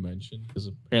that you mentioned because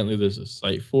apparently there's a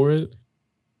site for it.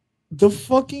 The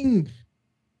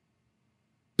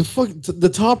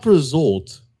top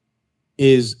result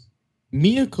is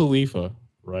Mia Khalifa,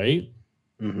 right?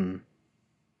 Mm-hmm.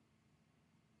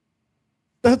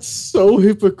 That's so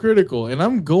hypocritical. And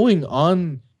I'm going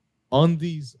on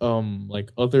these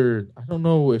like other, I don't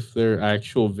know if they're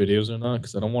actual videos or not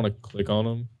because I don't want to click on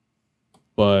them,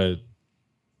 but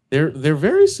they're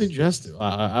very suggestive.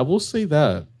 I will say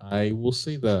that.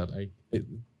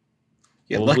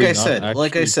 Yeah, like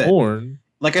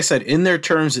I said, in their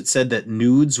terms, it said that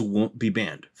nudes won't be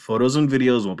banned. Photos and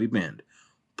videos won't be banned.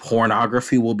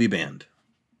 Pornography will be banned.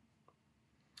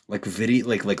 Like video,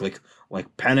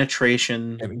 like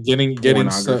penetration, and getting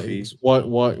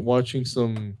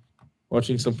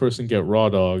watching some person get raw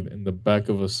dogged in the back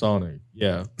of a Sonic.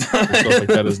 Yeah, stuff like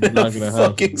that is not gonna happen.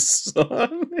 Fucking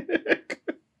Sonic.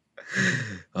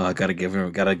 I gotta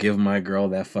give my girl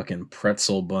that fucking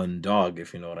pretzel bun dog,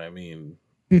 if you know what I mean.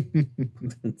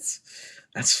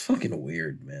 That's fucking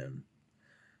weird, man.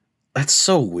 That's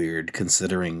so weird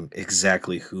considering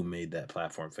exactly who made that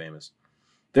platform famous.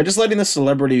 They're just letting the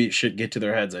celebrity shit get to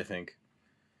their heads, I think.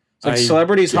 It's like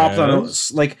celebrities hopped on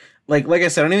like I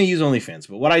said, I don't even use OnlyFans,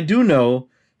 but what I do know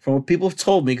from what people have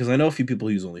told me, because I know a few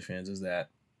people use OnlyFans, is that,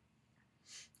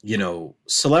 you know,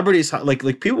 celebrities like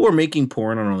people were making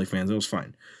porn on OnlyFans, it was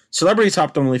fine. Celebrities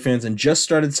hopped on OnlyFans and just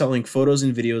started selling photos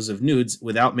and videos of nudes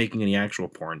without making any actual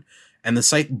porn. And the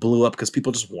site blew up because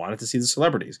people just wanted to see the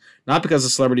celebrities. Not because the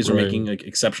celebrities were making like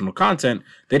exceptional content.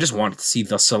 They just wanted to see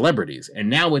the celebrities. And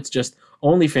now it's just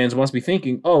OnlyFans must be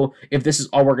thinking, oh, if this is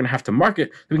all we're going to have to market,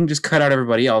 then we can just cut out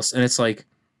everybody else. And it's like,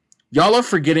 y'all are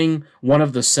forgetting one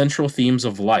of the central themes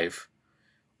of life.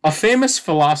 A famous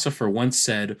philosopher once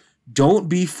said, don't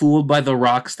be fooled by the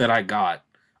rocks that I got.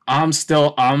 I'm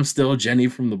still Jenny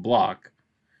from the block.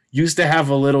 Used to have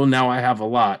a little, now I have a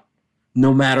lot.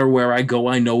 No matter where I go,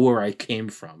 I know where I came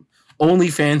from.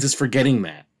 OnlyFans is forgetting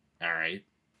that. All right.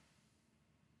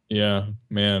 Yeah,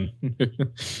 man.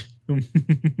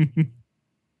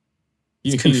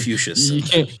 It's Confucius. You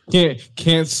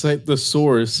can't cite the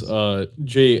source,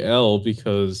 JL,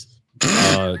 because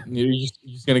you're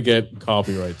just gonna get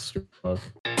copyright struck.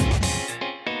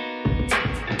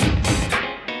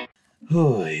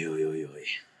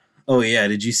 Oh yeah,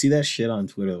 did you see that shit on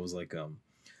Twitter? It was like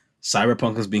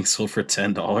Cyberpunk was being sold for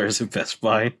 $10 at Best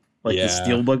Buy, like the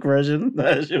Steelbook version.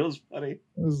 That shit was funny.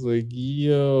 I was like,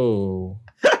 yo.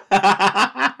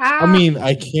 I mean,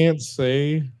 I can't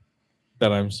say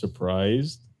that I'm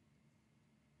surprised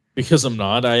because I'm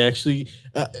not. I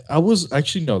was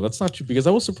actually no, that's not true because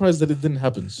I was surprised that it didn't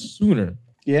happen sooner.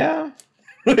 Yeah,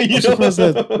 I'm surprised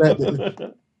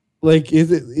that like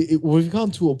we've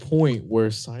gotten to a point where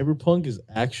Cyberpunk is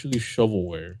actually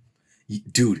shovelware.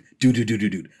 Dude.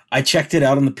 I checked it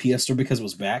out on the PS Store because it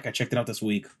was back. I checked it out this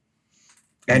week.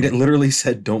 And it literally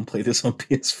said, "Don't play this on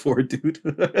PS4,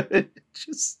 dude."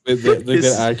 Just They this- could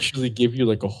actually give you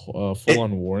like a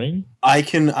full-on warning. I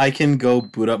can go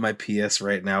boot up my PS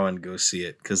right now and go see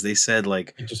it because they said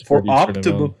like You just for already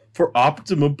turn it on.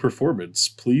 optimum performance,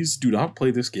 please do not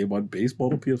play this game on base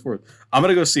model PS4. I'm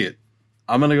gonna go see it.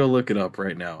 I'm gonna go look it up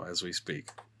right now as we speak.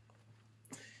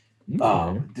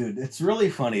 Okay. Dude, it's really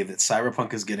funny that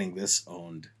Cyberpunk is getting this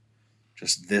owned,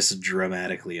 just this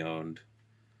dramatically owned.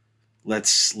 Let's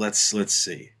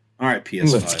see. All right,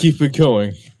 PS5. Let's keep it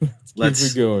going. Let's-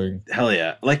 Keep it going. Hell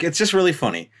yeah. Like, it's just really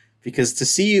funny because to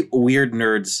see weird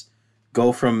nerds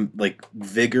go from like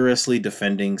vigorously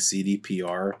defending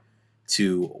CDPR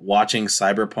to watching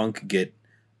Cyberpunk get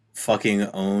fucking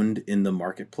owned in the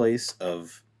marketplace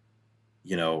of,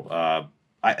 you know,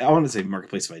 I want to say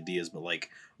marketplace of ideas, but like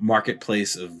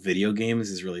marketplace of video games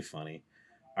is really funny.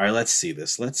 All right, let's see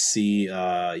this. Let's see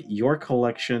your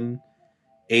collection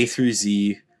A through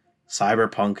Z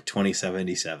Cyberpunk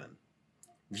 2077.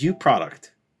 View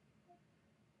product.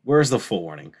 Where's the full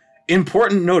warning?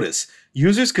 Important notice.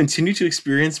 Users continue to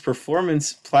experience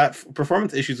performance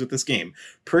issues with this game.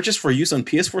 Purchase for use on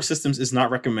PS4 systems is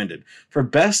not recommended. For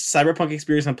best Cyberpunk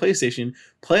experience on PlayStation,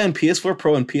 play on PS4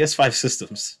 Pro and PS5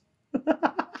 systems.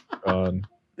 God.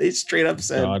 They straight up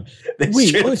said, God. they Wait,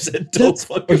 straight up what? said, don't That's-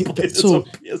 fucking okay, play this so on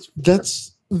PS4.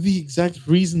 That's the exact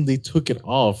reason they took it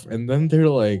off, and then they're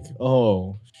like,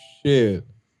 "Oh shit!"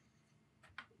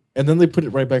 And then they put it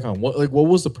right back on. What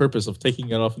was the purpose of taking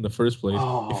it off in the first place?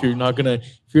 If you're not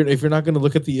gonna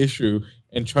look at the issue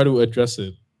and try to address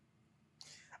it.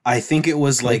 I think it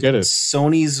was I like get it.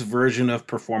 Sony's version of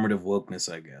performative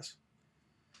wokeness, I guess.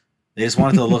 They just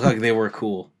wanted to look like they were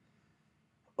cool.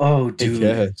 Oh, dude.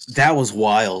 guess. That was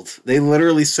wild. They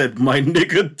literally said, my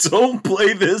nigga, don't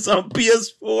play this on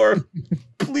PS4.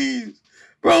 Please.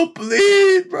 Bro,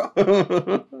 please,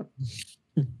 bro.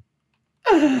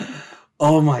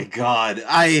 Oh, my God.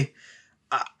 I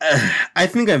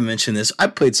think I mentioned this. I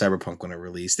played Cyberpunk when it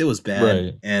released. It was bad.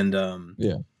 Right. And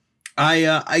Yeah.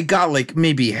 I got like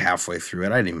maybe halfway through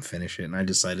it. I didn't even finish it, and I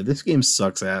decided this game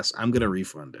sucks ass. I'm gonna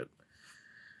refund it.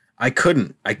 I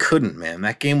couldn't, man.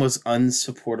 That game was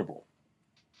unsupportable.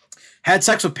 Had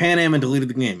sex with Pan Am and deleted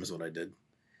the game is what I did.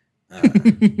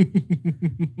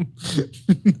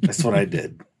 That's what I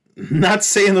did. Not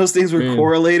saying those things were Man.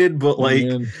 correlated, but like,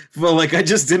 Man. I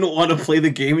just didn't want to play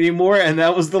the game anymore, and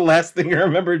that was the last thing I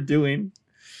remember doing.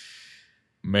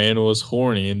 Man was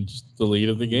horny and just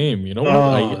deleted the game. You know what?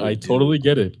 Oh, I dude. totally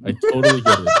get it. I totally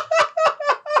get it.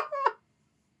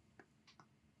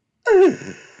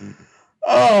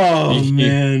 Oh He-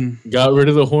 man. Got rid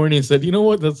of the horny and said, "You know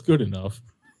what? That's good enough."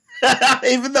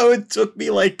 Even though it took me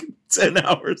like 10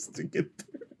 hours to get there.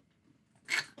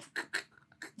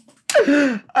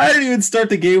 I didn't even start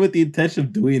the game with the intention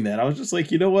of doing that. I was just like,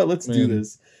 you know what? Let's do Man.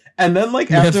 this. And then like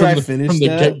Man, after from I the finished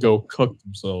get that, go, cooked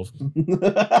himself.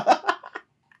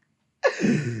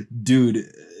 dude,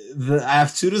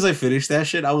 as soon as I finished that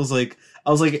shit, I was like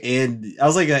Andy.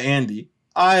 Andy,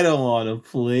 I don't want to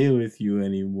play with you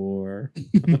anymore.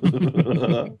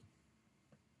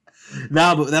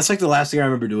 Nah, but that's like the last thing I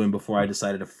remember doing before I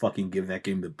decided to fucking give that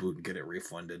game the boot and get it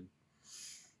refunded.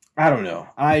 I don't know.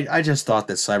 I just thought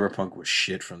that Cyberpunk was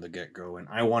shit from the get-go, and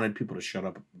I wanted people to shut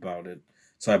up about it,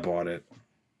 so I bought it.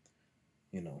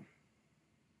 You know.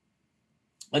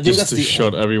 I think Just to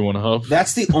shut everyone up.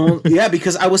 that's the only yeah,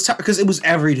 because I was because it was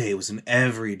every day. It was an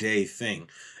everyday thing.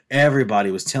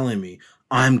 Everybody was telling me,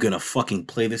 I'm gonna fucking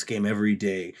play this game every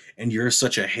day, and you're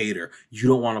such a hater. You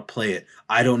don't want to play it.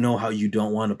 I don't know how you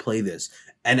don't want to play this.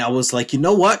 And I was like, you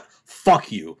know what?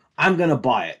 Fuck you. I'm gonna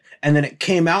buy it. And then it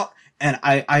came out, and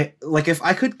I like if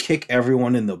I could kick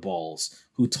everyone in the balls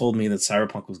who told me that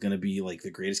Cyberpunk was gonna be like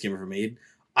the greatest game ever made,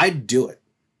 I'd do it.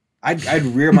 I'd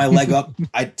rear my leg up.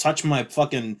 I'd touch my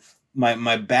fucking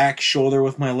my back shoulder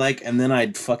with my leg, and then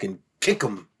I'd fucking kick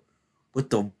him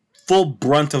with the full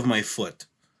brunt of my foot.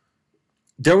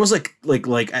 There was like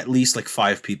at least like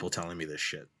 5 people telling me this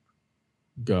shit.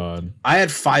 God. I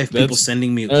had 5 people That's-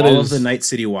 sending me that all of is- the Night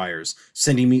City wires,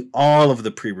 sending me all of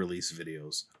the pre-release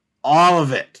videos, all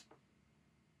of it.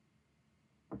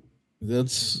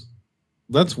 That's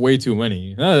way too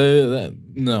many.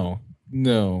 No.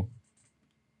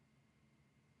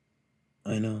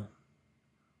 I know.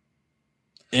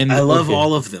 And I love okay,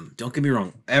 all of them. Don't get me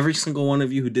wrong. Every single one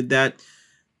of you who did that,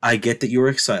 I get that you were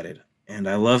excited. And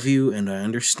I love you and I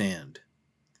understand.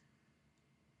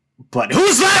 But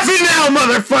who's laughing now,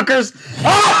 motherfuckers?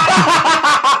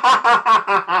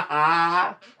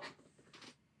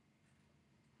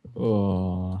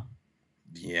 Oh.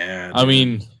 Yeah. I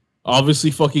mean, Obviously,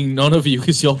 fucking none of you,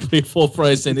 because y'all pay full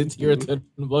price and it's here at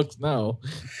 $10 now.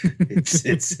 It's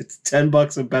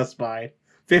 $10 at Best Buy,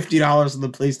 $50 in the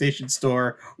PlayStation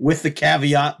Store, with the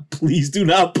caveat: please do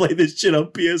not play this shit on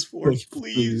PS4,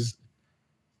 please.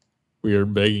 We are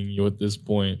begging you at this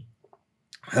point.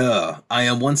 I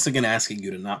am once again asking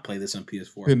you to not play this on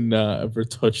PS4. Do not ever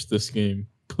touch this game,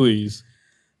 please.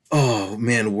 Oh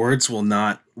man, words will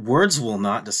not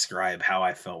describe how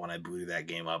I felt when I booted that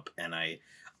game up, and I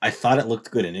thought it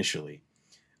looked good initially,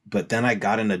 but then I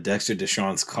got into Dexter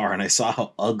Deshawn's car and I saw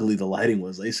how ugly the lighting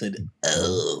was. I said,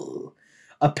 "Oh,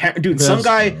 dude!" Some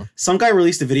guy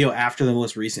released a video after the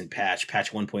most recent patch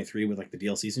 1.3 with like the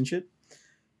DLCs and shit.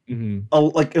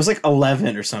 Mm-hmm. Like it was like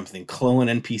 11 or something. Clone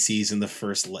NPCs in the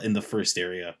first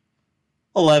area.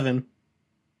 11.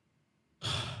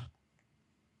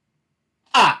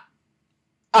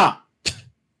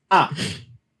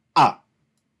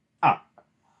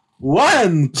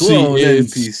 One clone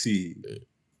NPC.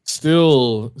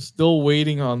 Still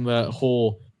waiting on that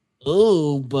whole.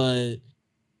 Oh, but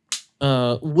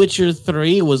Witcher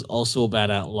 3 was also bad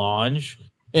at launch,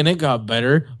 and it got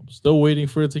better. I'm still waiting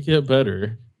for it to get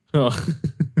better.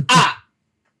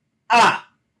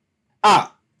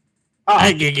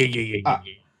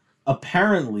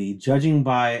 Apparently, judging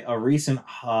by a recent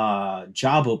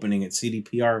job opening at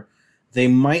CDPR, they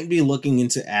might be looking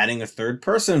into adding a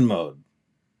third-person mode.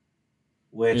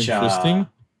 Which, interesting.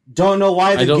 Don't know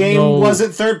why the game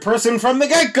wasn't third-person from the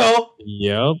get-go.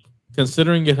 Yep.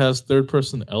 Considering it has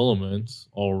third-person elements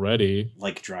already.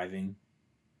 Like driving.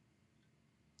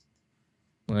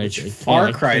 Like,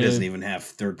 Far Cry doesn't even have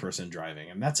third-person driving,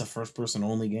 and that's a first-person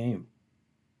only game.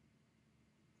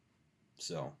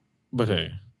 So. But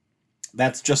hey.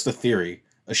 That's just a theory.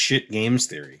 A shit games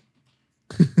theory.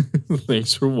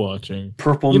 Thanks for watching.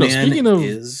 Purple Man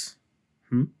is...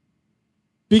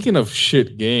 Speaking of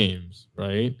shit games,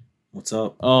 right? What's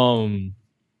up?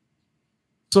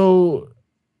 So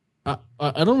I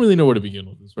don't really know where to begin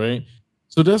with this, right?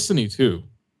 So Destiny 2,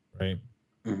 right?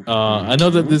 Mm-hmm. I know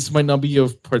that this might not be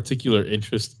of particular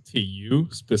interest to you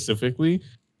specifically,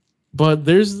 but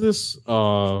there's this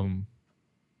how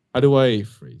do I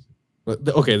phrase it?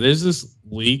 Okay, there's this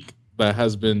leak that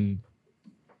has been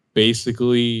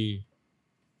basically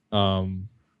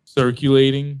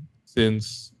circulating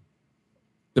since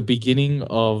the beginning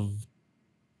of,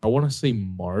 I want to say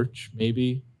March,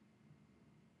 maybe.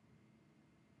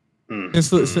 Since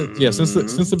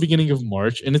the beginning of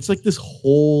March, and it's like this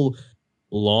whole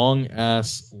long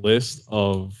ass list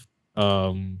of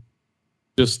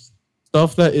just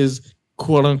stuff that is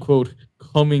quote unquote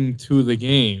coming to the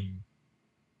game.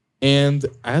 And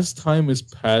as time is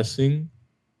passing,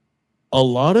 a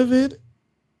lot of it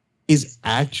is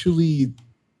actually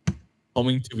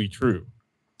coming to be true.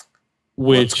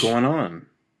 What's going on?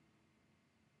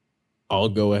 I'll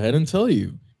go ahead and tell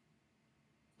you.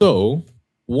 So,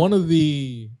 one of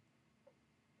the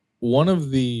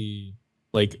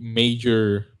like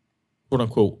major quote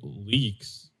unquote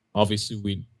leaks, obviously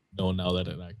we know now that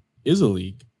it is a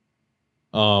leak.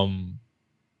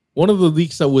 One of the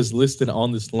leaks that was listed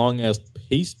on this long ass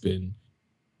paste bin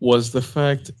was the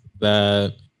fact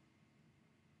that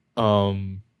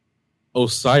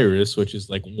Osiris, which is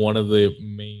like one of the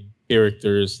main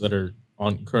characters that are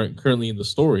on currently in the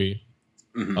story,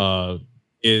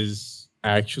 is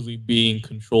actually being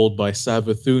controlled by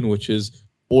Savathun, which is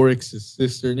Oryx's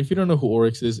sister. And if you don't know who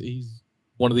Oryx is, he's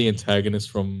one of the antagonists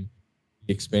from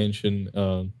the expansion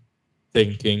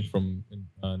Taken King from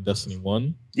Destiny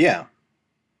 1. Yeah.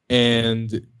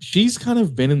 And she's kind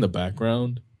of been in the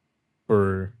background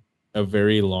for a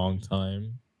very long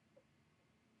time.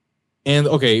 And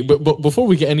okay, but before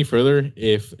we get any further,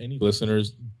 if any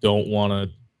listeners don't want to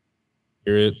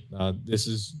hear it, this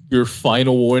is your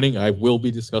final warning. I will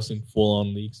be discussing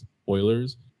full-on leaks and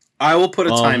spoilers. I will put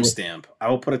a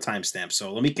timestamp.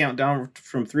 So let me count down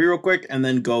from 3 real quick and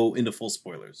then go into full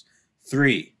spoilers.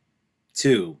 3,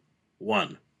 2,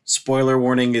 1. Spoiler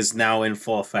warning is now in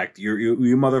full effect.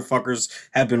 You motherfuckers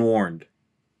have been warned.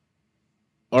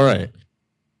 All right.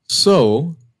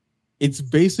 So it's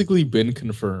basically been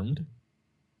confirmed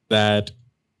that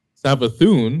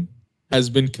Savathun has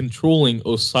been controlling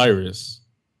Osiris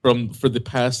for the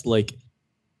past like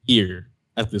year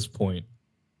at this point.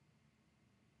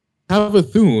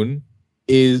 Savathun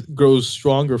grows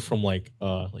stronger from like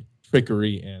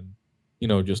trickery and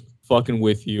just fucking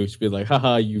with you. She'd be like,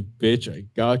 haha, you bitch, I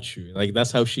got you. Like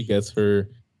that's how she gets stronger,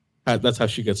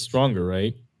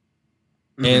 right?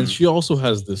 Mm-hmm. And she also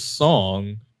has this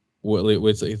song,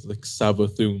 it's like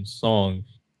Savathun's song,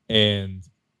 and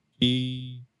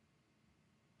she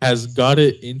has got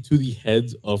it into the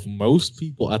heads of most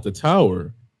people at the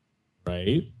tower,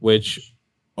 right? Which,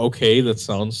 okay, that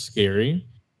sounds scary.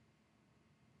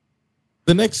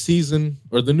 The next season,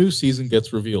 or the new season,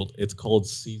 gets revealed. It's called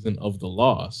Season of the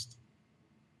Lost.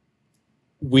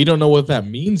 We don't know what that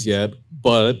means yet,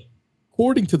 but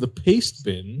according to the paste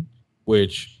bin,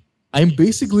 which I'm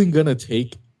basically gonna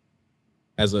take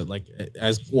as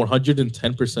as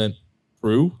 110%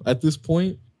 true at this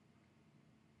point,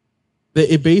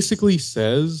 that it basically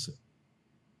says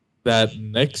that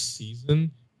next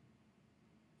season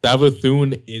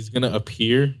Savathun is gonna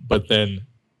appear, but then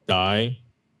die,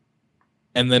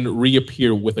 and then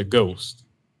reappear with a ghost,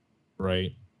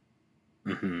 right?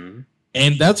 Mm-hmm.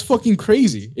 And that's fucking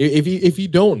crazy. If you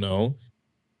don't know,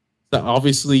 that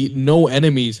obviously no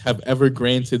enemies have ever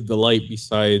granted the light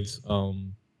besides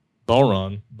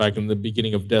Gauron back in the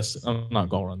beginning of Destiny. Not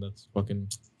Gauron. That's fucking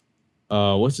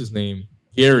what's his name?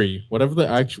 Gary. Whatever his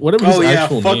actual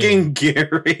fucking name.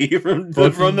 Gary from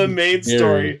the main Gary.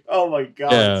 story. Oh my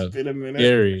god, Yeah, it's been a minute.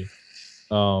 Gary.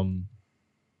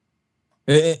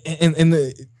 It's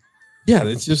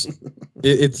just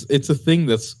it's a thing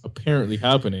that's apparently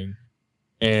happening,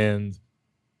 and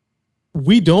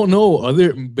we don't know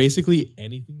basically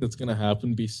anything that's gonna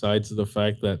happen besides the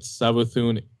fact that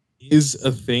Savathun is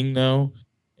a thing now,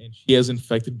 and she has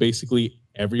infected basically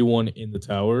everyone in the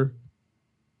tower.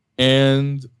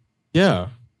 And yeah,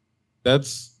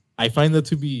 I find that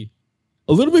to be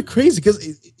a little bit crazy because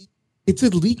it's a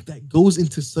leak that goes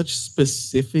into such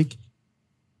specific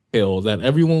detail that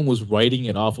everyone was writing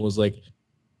it off and was like,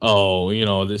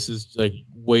 "Oh, this is like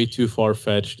way too far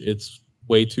fetched. It's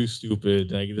way too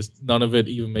stupid. Like none of it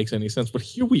even makes any sense." But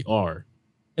here we are,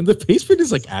 and the pastebin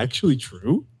is like actually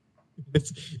true.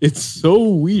 It's so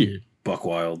weird. Buck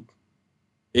wild.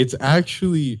 It's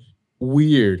actually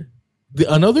weird.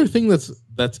 Another thing that's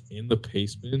in the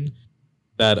pastebin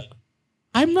that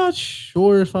I'm not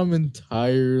sure if I'm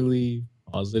entirely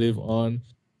positive on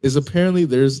is apparently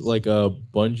there's like a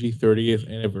Bungie 30th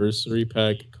anniversary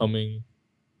pack coming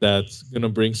that's gonna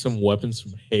bring some weapons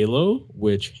from Halo,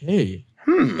 which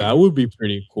that would be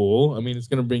pretty cool. I mean, it's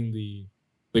gonna bring the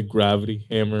gravity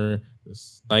hammer, the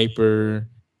sniper,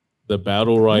 the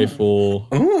battle rifle.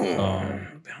 Battle rifle.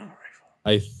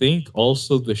 I think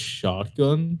also the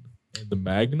shotgun and the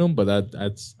Magnum, but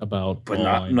that's about.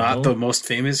 But not the most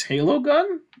famous Halo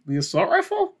gun, the assault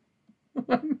rifle.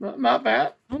 not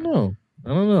that. I don't know.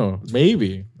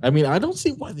 Maybe. I mean, I don't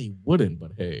see why they wouldn't.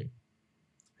 But hey.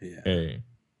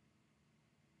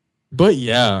 But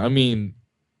yeah, I mean,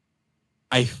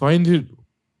 I find it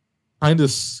kind of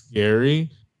scary,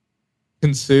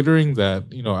 considering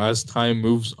that as time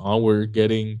moves on, we're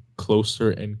getting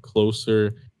closer and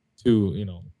closer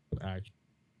to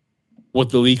what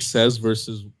the leak says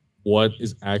versus what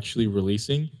is actually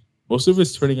releasing. Most of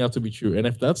it's turning out to be true. And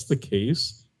if that's the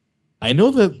case, I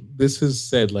know that this is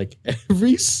said like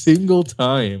every single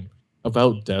time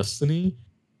about Destiny,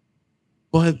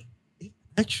 but it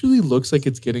actually looks like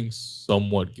it's getting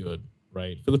somewhat good,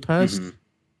 right? For the past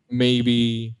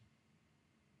maybe,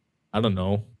 I don't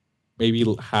know, maybe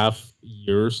half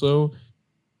year or so,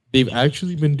 they've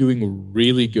actually been doing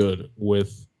really good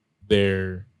with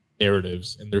their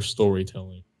narratives and their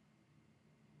storytelling.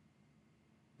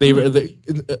 They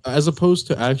as opposed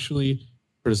to actually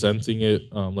presenting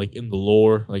it like in the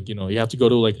lore, like you have to go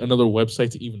to like another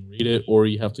website to even read it, or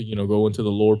you have to go into the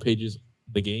lore pages of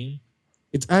the game.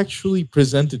 It's actually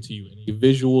presented to you in a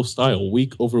visual style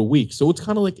week over week, so it's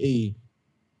kind of like a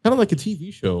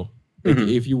TV show. Like,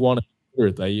 if you want to hear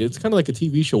it, it's kind of like a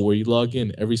TV show where you log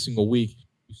in every single week,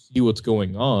 you see what's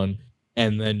going on,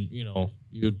 and then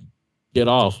you get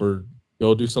off or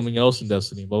go do something else in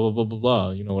Destiny, blah blah blah blah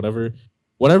blah.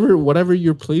 Whatever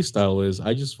your play style is,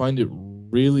 I just find it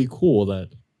really cool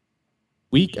that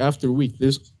week after week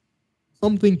there's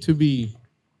something to be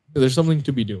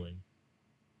doing.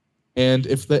 And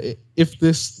if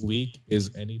this leak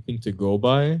is anything to go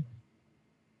by,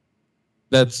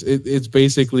 it's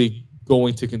basically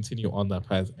going to continue on that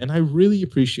path. And I really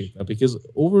appreciate that, because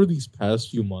over these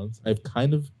past few months I've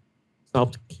kind of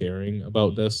stopped caring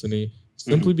about Destiny,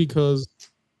 simply because,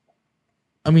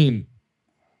 I mean,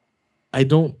 I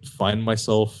don't find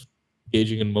myself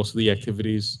engaging in most of the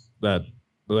activities that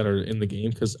are in the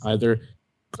game, because either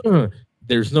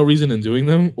there's no reason in doing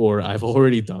them, or I've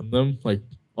already done them. Like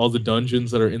all the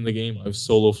dungeons that are in the game, I've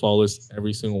solo flawless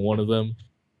every single one of them.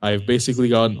 I've basically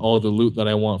gotten all the loot that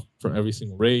I want from every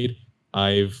single raid.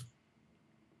 I've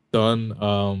done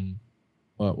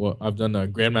I've done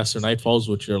Grandmaster Nightfalls,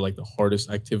 which are like the hardest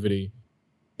activity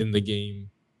in the game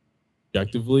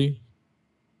objectively.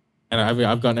 and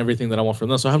I've gotten everything that I want from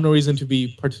them, so I have no reason to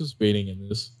be participating in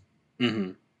this.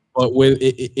 Mm-hmm. But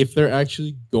if they're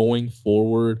actually going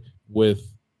forward with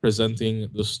presenting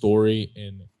the story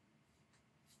in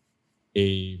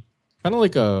a kind of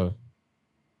like a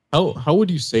how would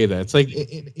you say that? It's like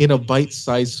in a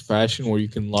bite-sized fashion where you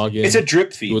can log in. It's a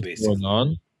drip feed, what's basically. going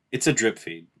on. It's a drip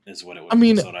feed, is what it would. I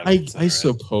mean, I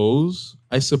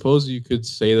suppose you could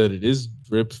say that it is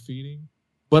drip feeding,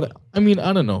 but I mean,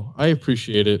 I don't know. I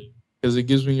appreciate it because it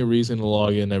gives me a reason to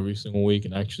log in every single week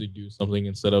and actually do something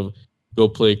instead of go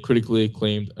play critically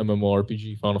acclaimed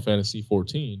MMORPG Final Fantasy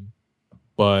 14.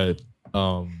 But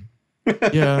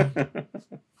yeah,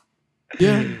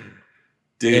 yeah.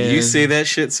 Dude, And you say that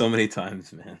shit so many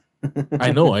times, man.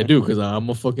 I know I do because I'm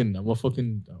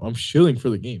shilling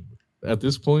for the game. At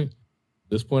this point,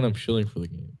 I'm shilling for the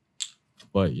game.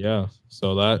 But yeah,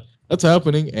 so that's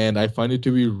happening, and I find it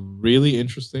to be really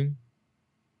interesting.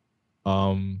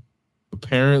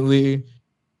 Apparently,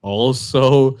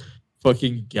 also,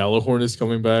 fucking Gjallarhorn is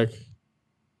coming back.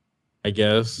 I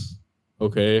guess.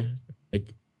 Okay,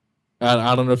 like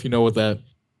I don't know if you know what that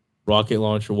rocket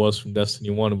launcher was from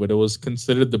Destiny 1, but it was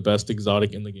considered the best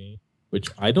exotic in the game, which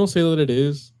I don't say that it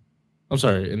is. I'm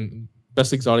sorry, in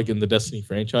best exotic in the Destiny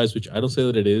franchise, which I don't say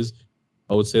that it is.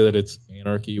 I would say that it's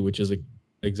Anarchy, which is an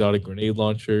exotic grenade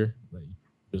launcher that you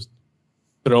just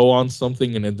throw on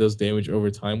something and it does damage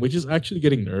over time, which is actually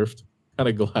getting nerfed. Kind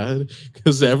of glad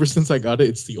because ever since I got it,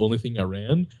 it's the only thing I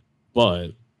ran.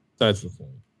 But that's the point.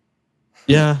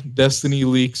 Yeah, Destiny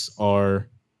leaks are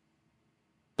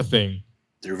a thing.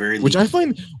 They're very which I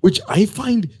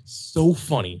find so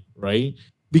funny, right?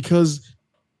 Because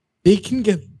they can't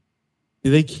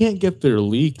get their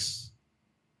leaks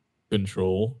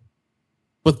control,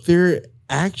 but they're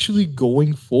actually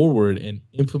going forward and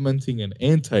implementing an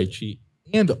anti-cheat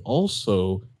and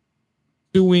also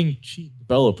suing cheat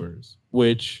developers,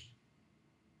 which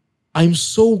I'm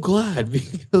so glad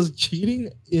because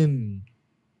cheating in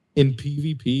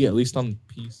PvP, at least on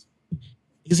PC,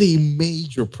 is a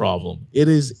major problem. It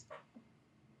is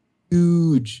a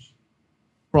huge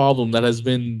problem that has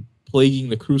been plaguing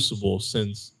the Crucible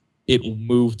since it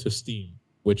moved to Steam,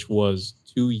 which was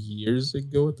 2 years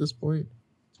ago at this point,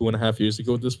 2.5 years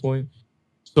ago at this point.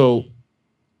 So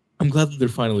I'm glad that they're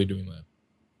finally doing that.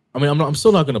 I mean, I'm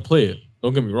still not going to play it.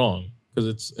 Don't get me wrong,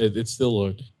 because it's still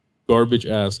a garbage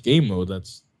ass game mode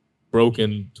that's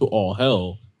broken to all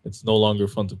hell. It's no longer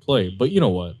fun to play. But you know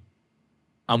what?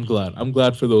 I'm glad. I'm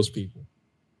glad for those people.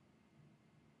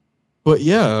 But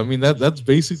yeah, I mean that's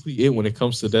basically it when it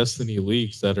comes to Destiny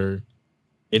leaks that are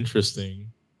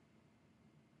interesting.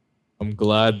 I'm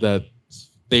glad that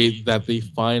they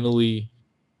finally,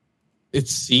 it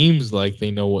seems like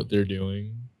they know what they're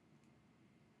doing.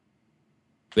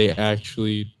 They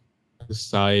actually they've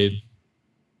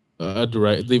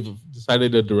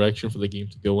decided a direction for the game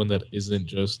to go in that isn't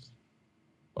just,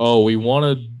 oh, we want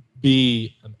to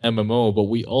be an MMO, but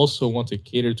we also want to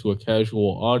cater to a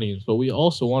casual audience, but we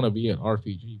also want to be an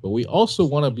RPG, but we also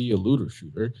want to be a looter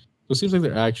shooter. So it seems like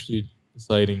they're actually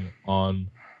deciding on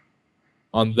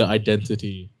the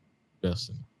identity of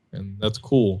Destiny, and that's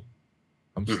cool.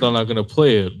 I'm still not gonna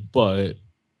play it, but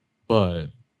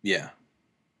yeah,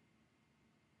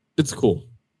 it's cool.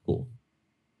 Cool.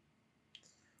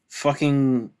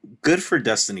 Fucking good for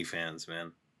Destiny fans,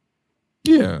 man.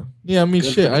 Yeah. I mean,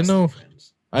 Good shit. for I know. Destiny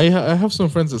fans. I have some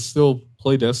friends that still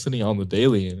play Destiny on the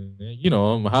daily, and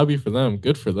I'm happy for them.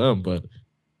 Good for them, but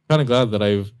kind of glad that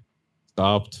I've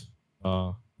stopped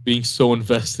being so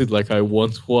invested like I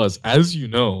once was. As you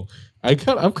know, I'm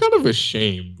kind of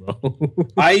ashamed, bro.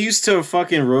 I used to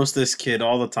fucking roast this kid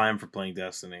all the time for playing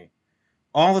Destiny,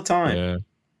 all the time. Yeah.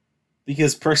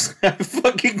 Because personally, I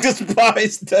fucking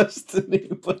despise Destiny,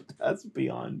 but that's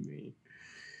beyond me.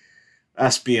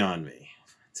 That's beyond me.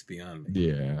 It's beyond me.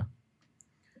 Yeah.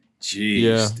 Jeez,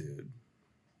 Yeah. dude.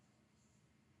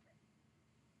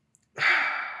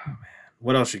 Man.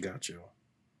 What else you got, Joe?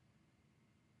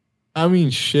 I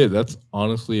mean, shit. That's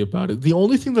honestly about it. The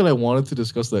only thing that I wanted to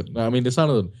discuss doesn't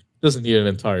need an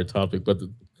entire topic, but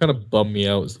kind of bummed me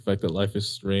out is the fact that Life is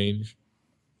Strange,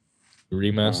 the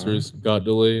remasters got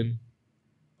delayed.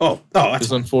 Oh, that's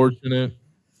It's unfortunate.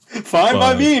 fine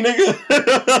by but- me, nigga.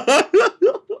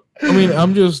 I mean,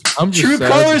 I'm just True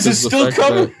sad Colors because is the still fact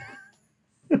coming.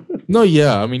 that- No,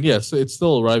 yeah. I mean, yes, it's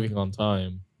still arriving on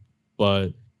time,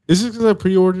 but this is because I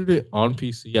pre-ordered it on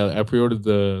PC. Yeah, I pre-ordered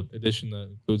the edition that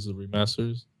includes the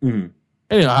remasters. Mhm.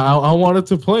 Anyway, I wanted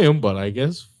to play them, but I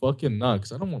guess fucking not,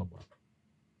 because I don't want to buy them.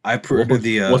 I pre-ordered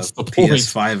the What's the point?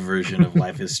 PS5 version of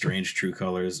Life is Strange True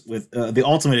Colors with the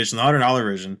Ultimate Edition, the $100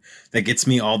 version that gets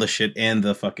me all the shit and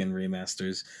the fucking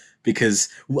remasters. because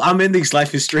I'm in these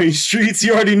Life is Strange streets.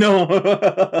 You already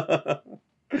know.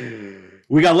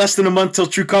 We got less than a month till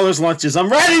True Colors launches. I'm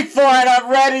ready for it. I'm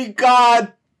ready.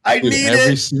 God, I Dude, need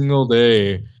every it. single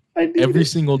day. I need Every it.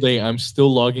 single day, I'm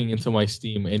still logging into my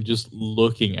Steam and just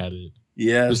looking at it.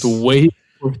 Yes. Just wait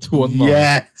for it to unlock.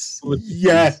 Yes.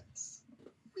 Yes.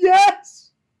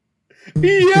 Yes.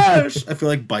 Yes. I feel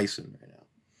like Bison right now.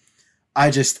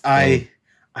 I September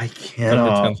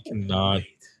cannot. 10th cannot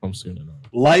come soon enough.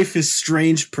 Life is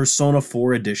Strange Persona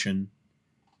 4 Edition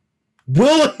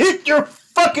will hit your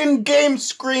fucking game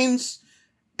screens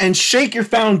and shake your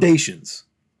foundations.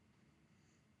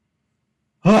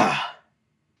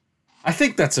 I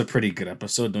think that's a pretty good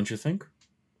episode, don't you think?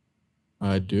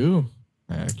 I do.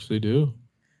 I actually do.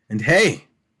 And hey,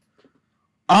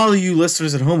 all of you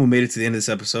listeners at home who made it to the end of this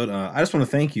episode, I just want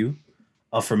to thank you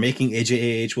for making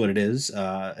AJAH what it is.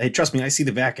 Hey, trust me, I see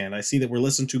the back end. I see that we're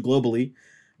listened to globally.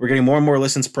 We're getting more and more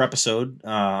listens per episode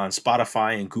on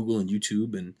Spotify and Google and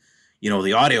YouTube and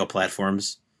the audio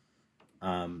platforms.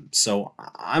 So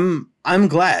I'm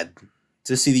glad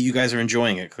to see that you guys are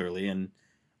enjoying it clearly, and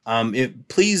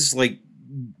please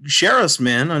share us,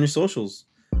 man, on your socials.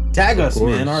 Tag us,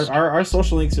 man. Our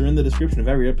social links are in the description of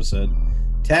every episode.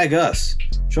 Tag us.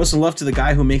 Show some love to the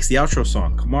guy who makes the outro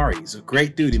song, Kamari. He's a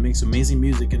great dude. He makes amazing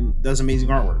music and does amazing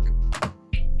artwork.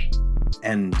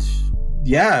 And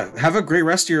yeah, have a great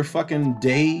rest of your fucking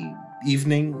day,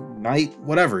 evening, night,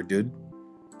 whatever, dude.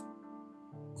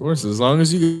 Of course, as long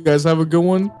as you guys have a good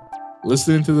one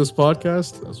listening to this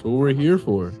podcast, that's what we're here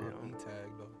for.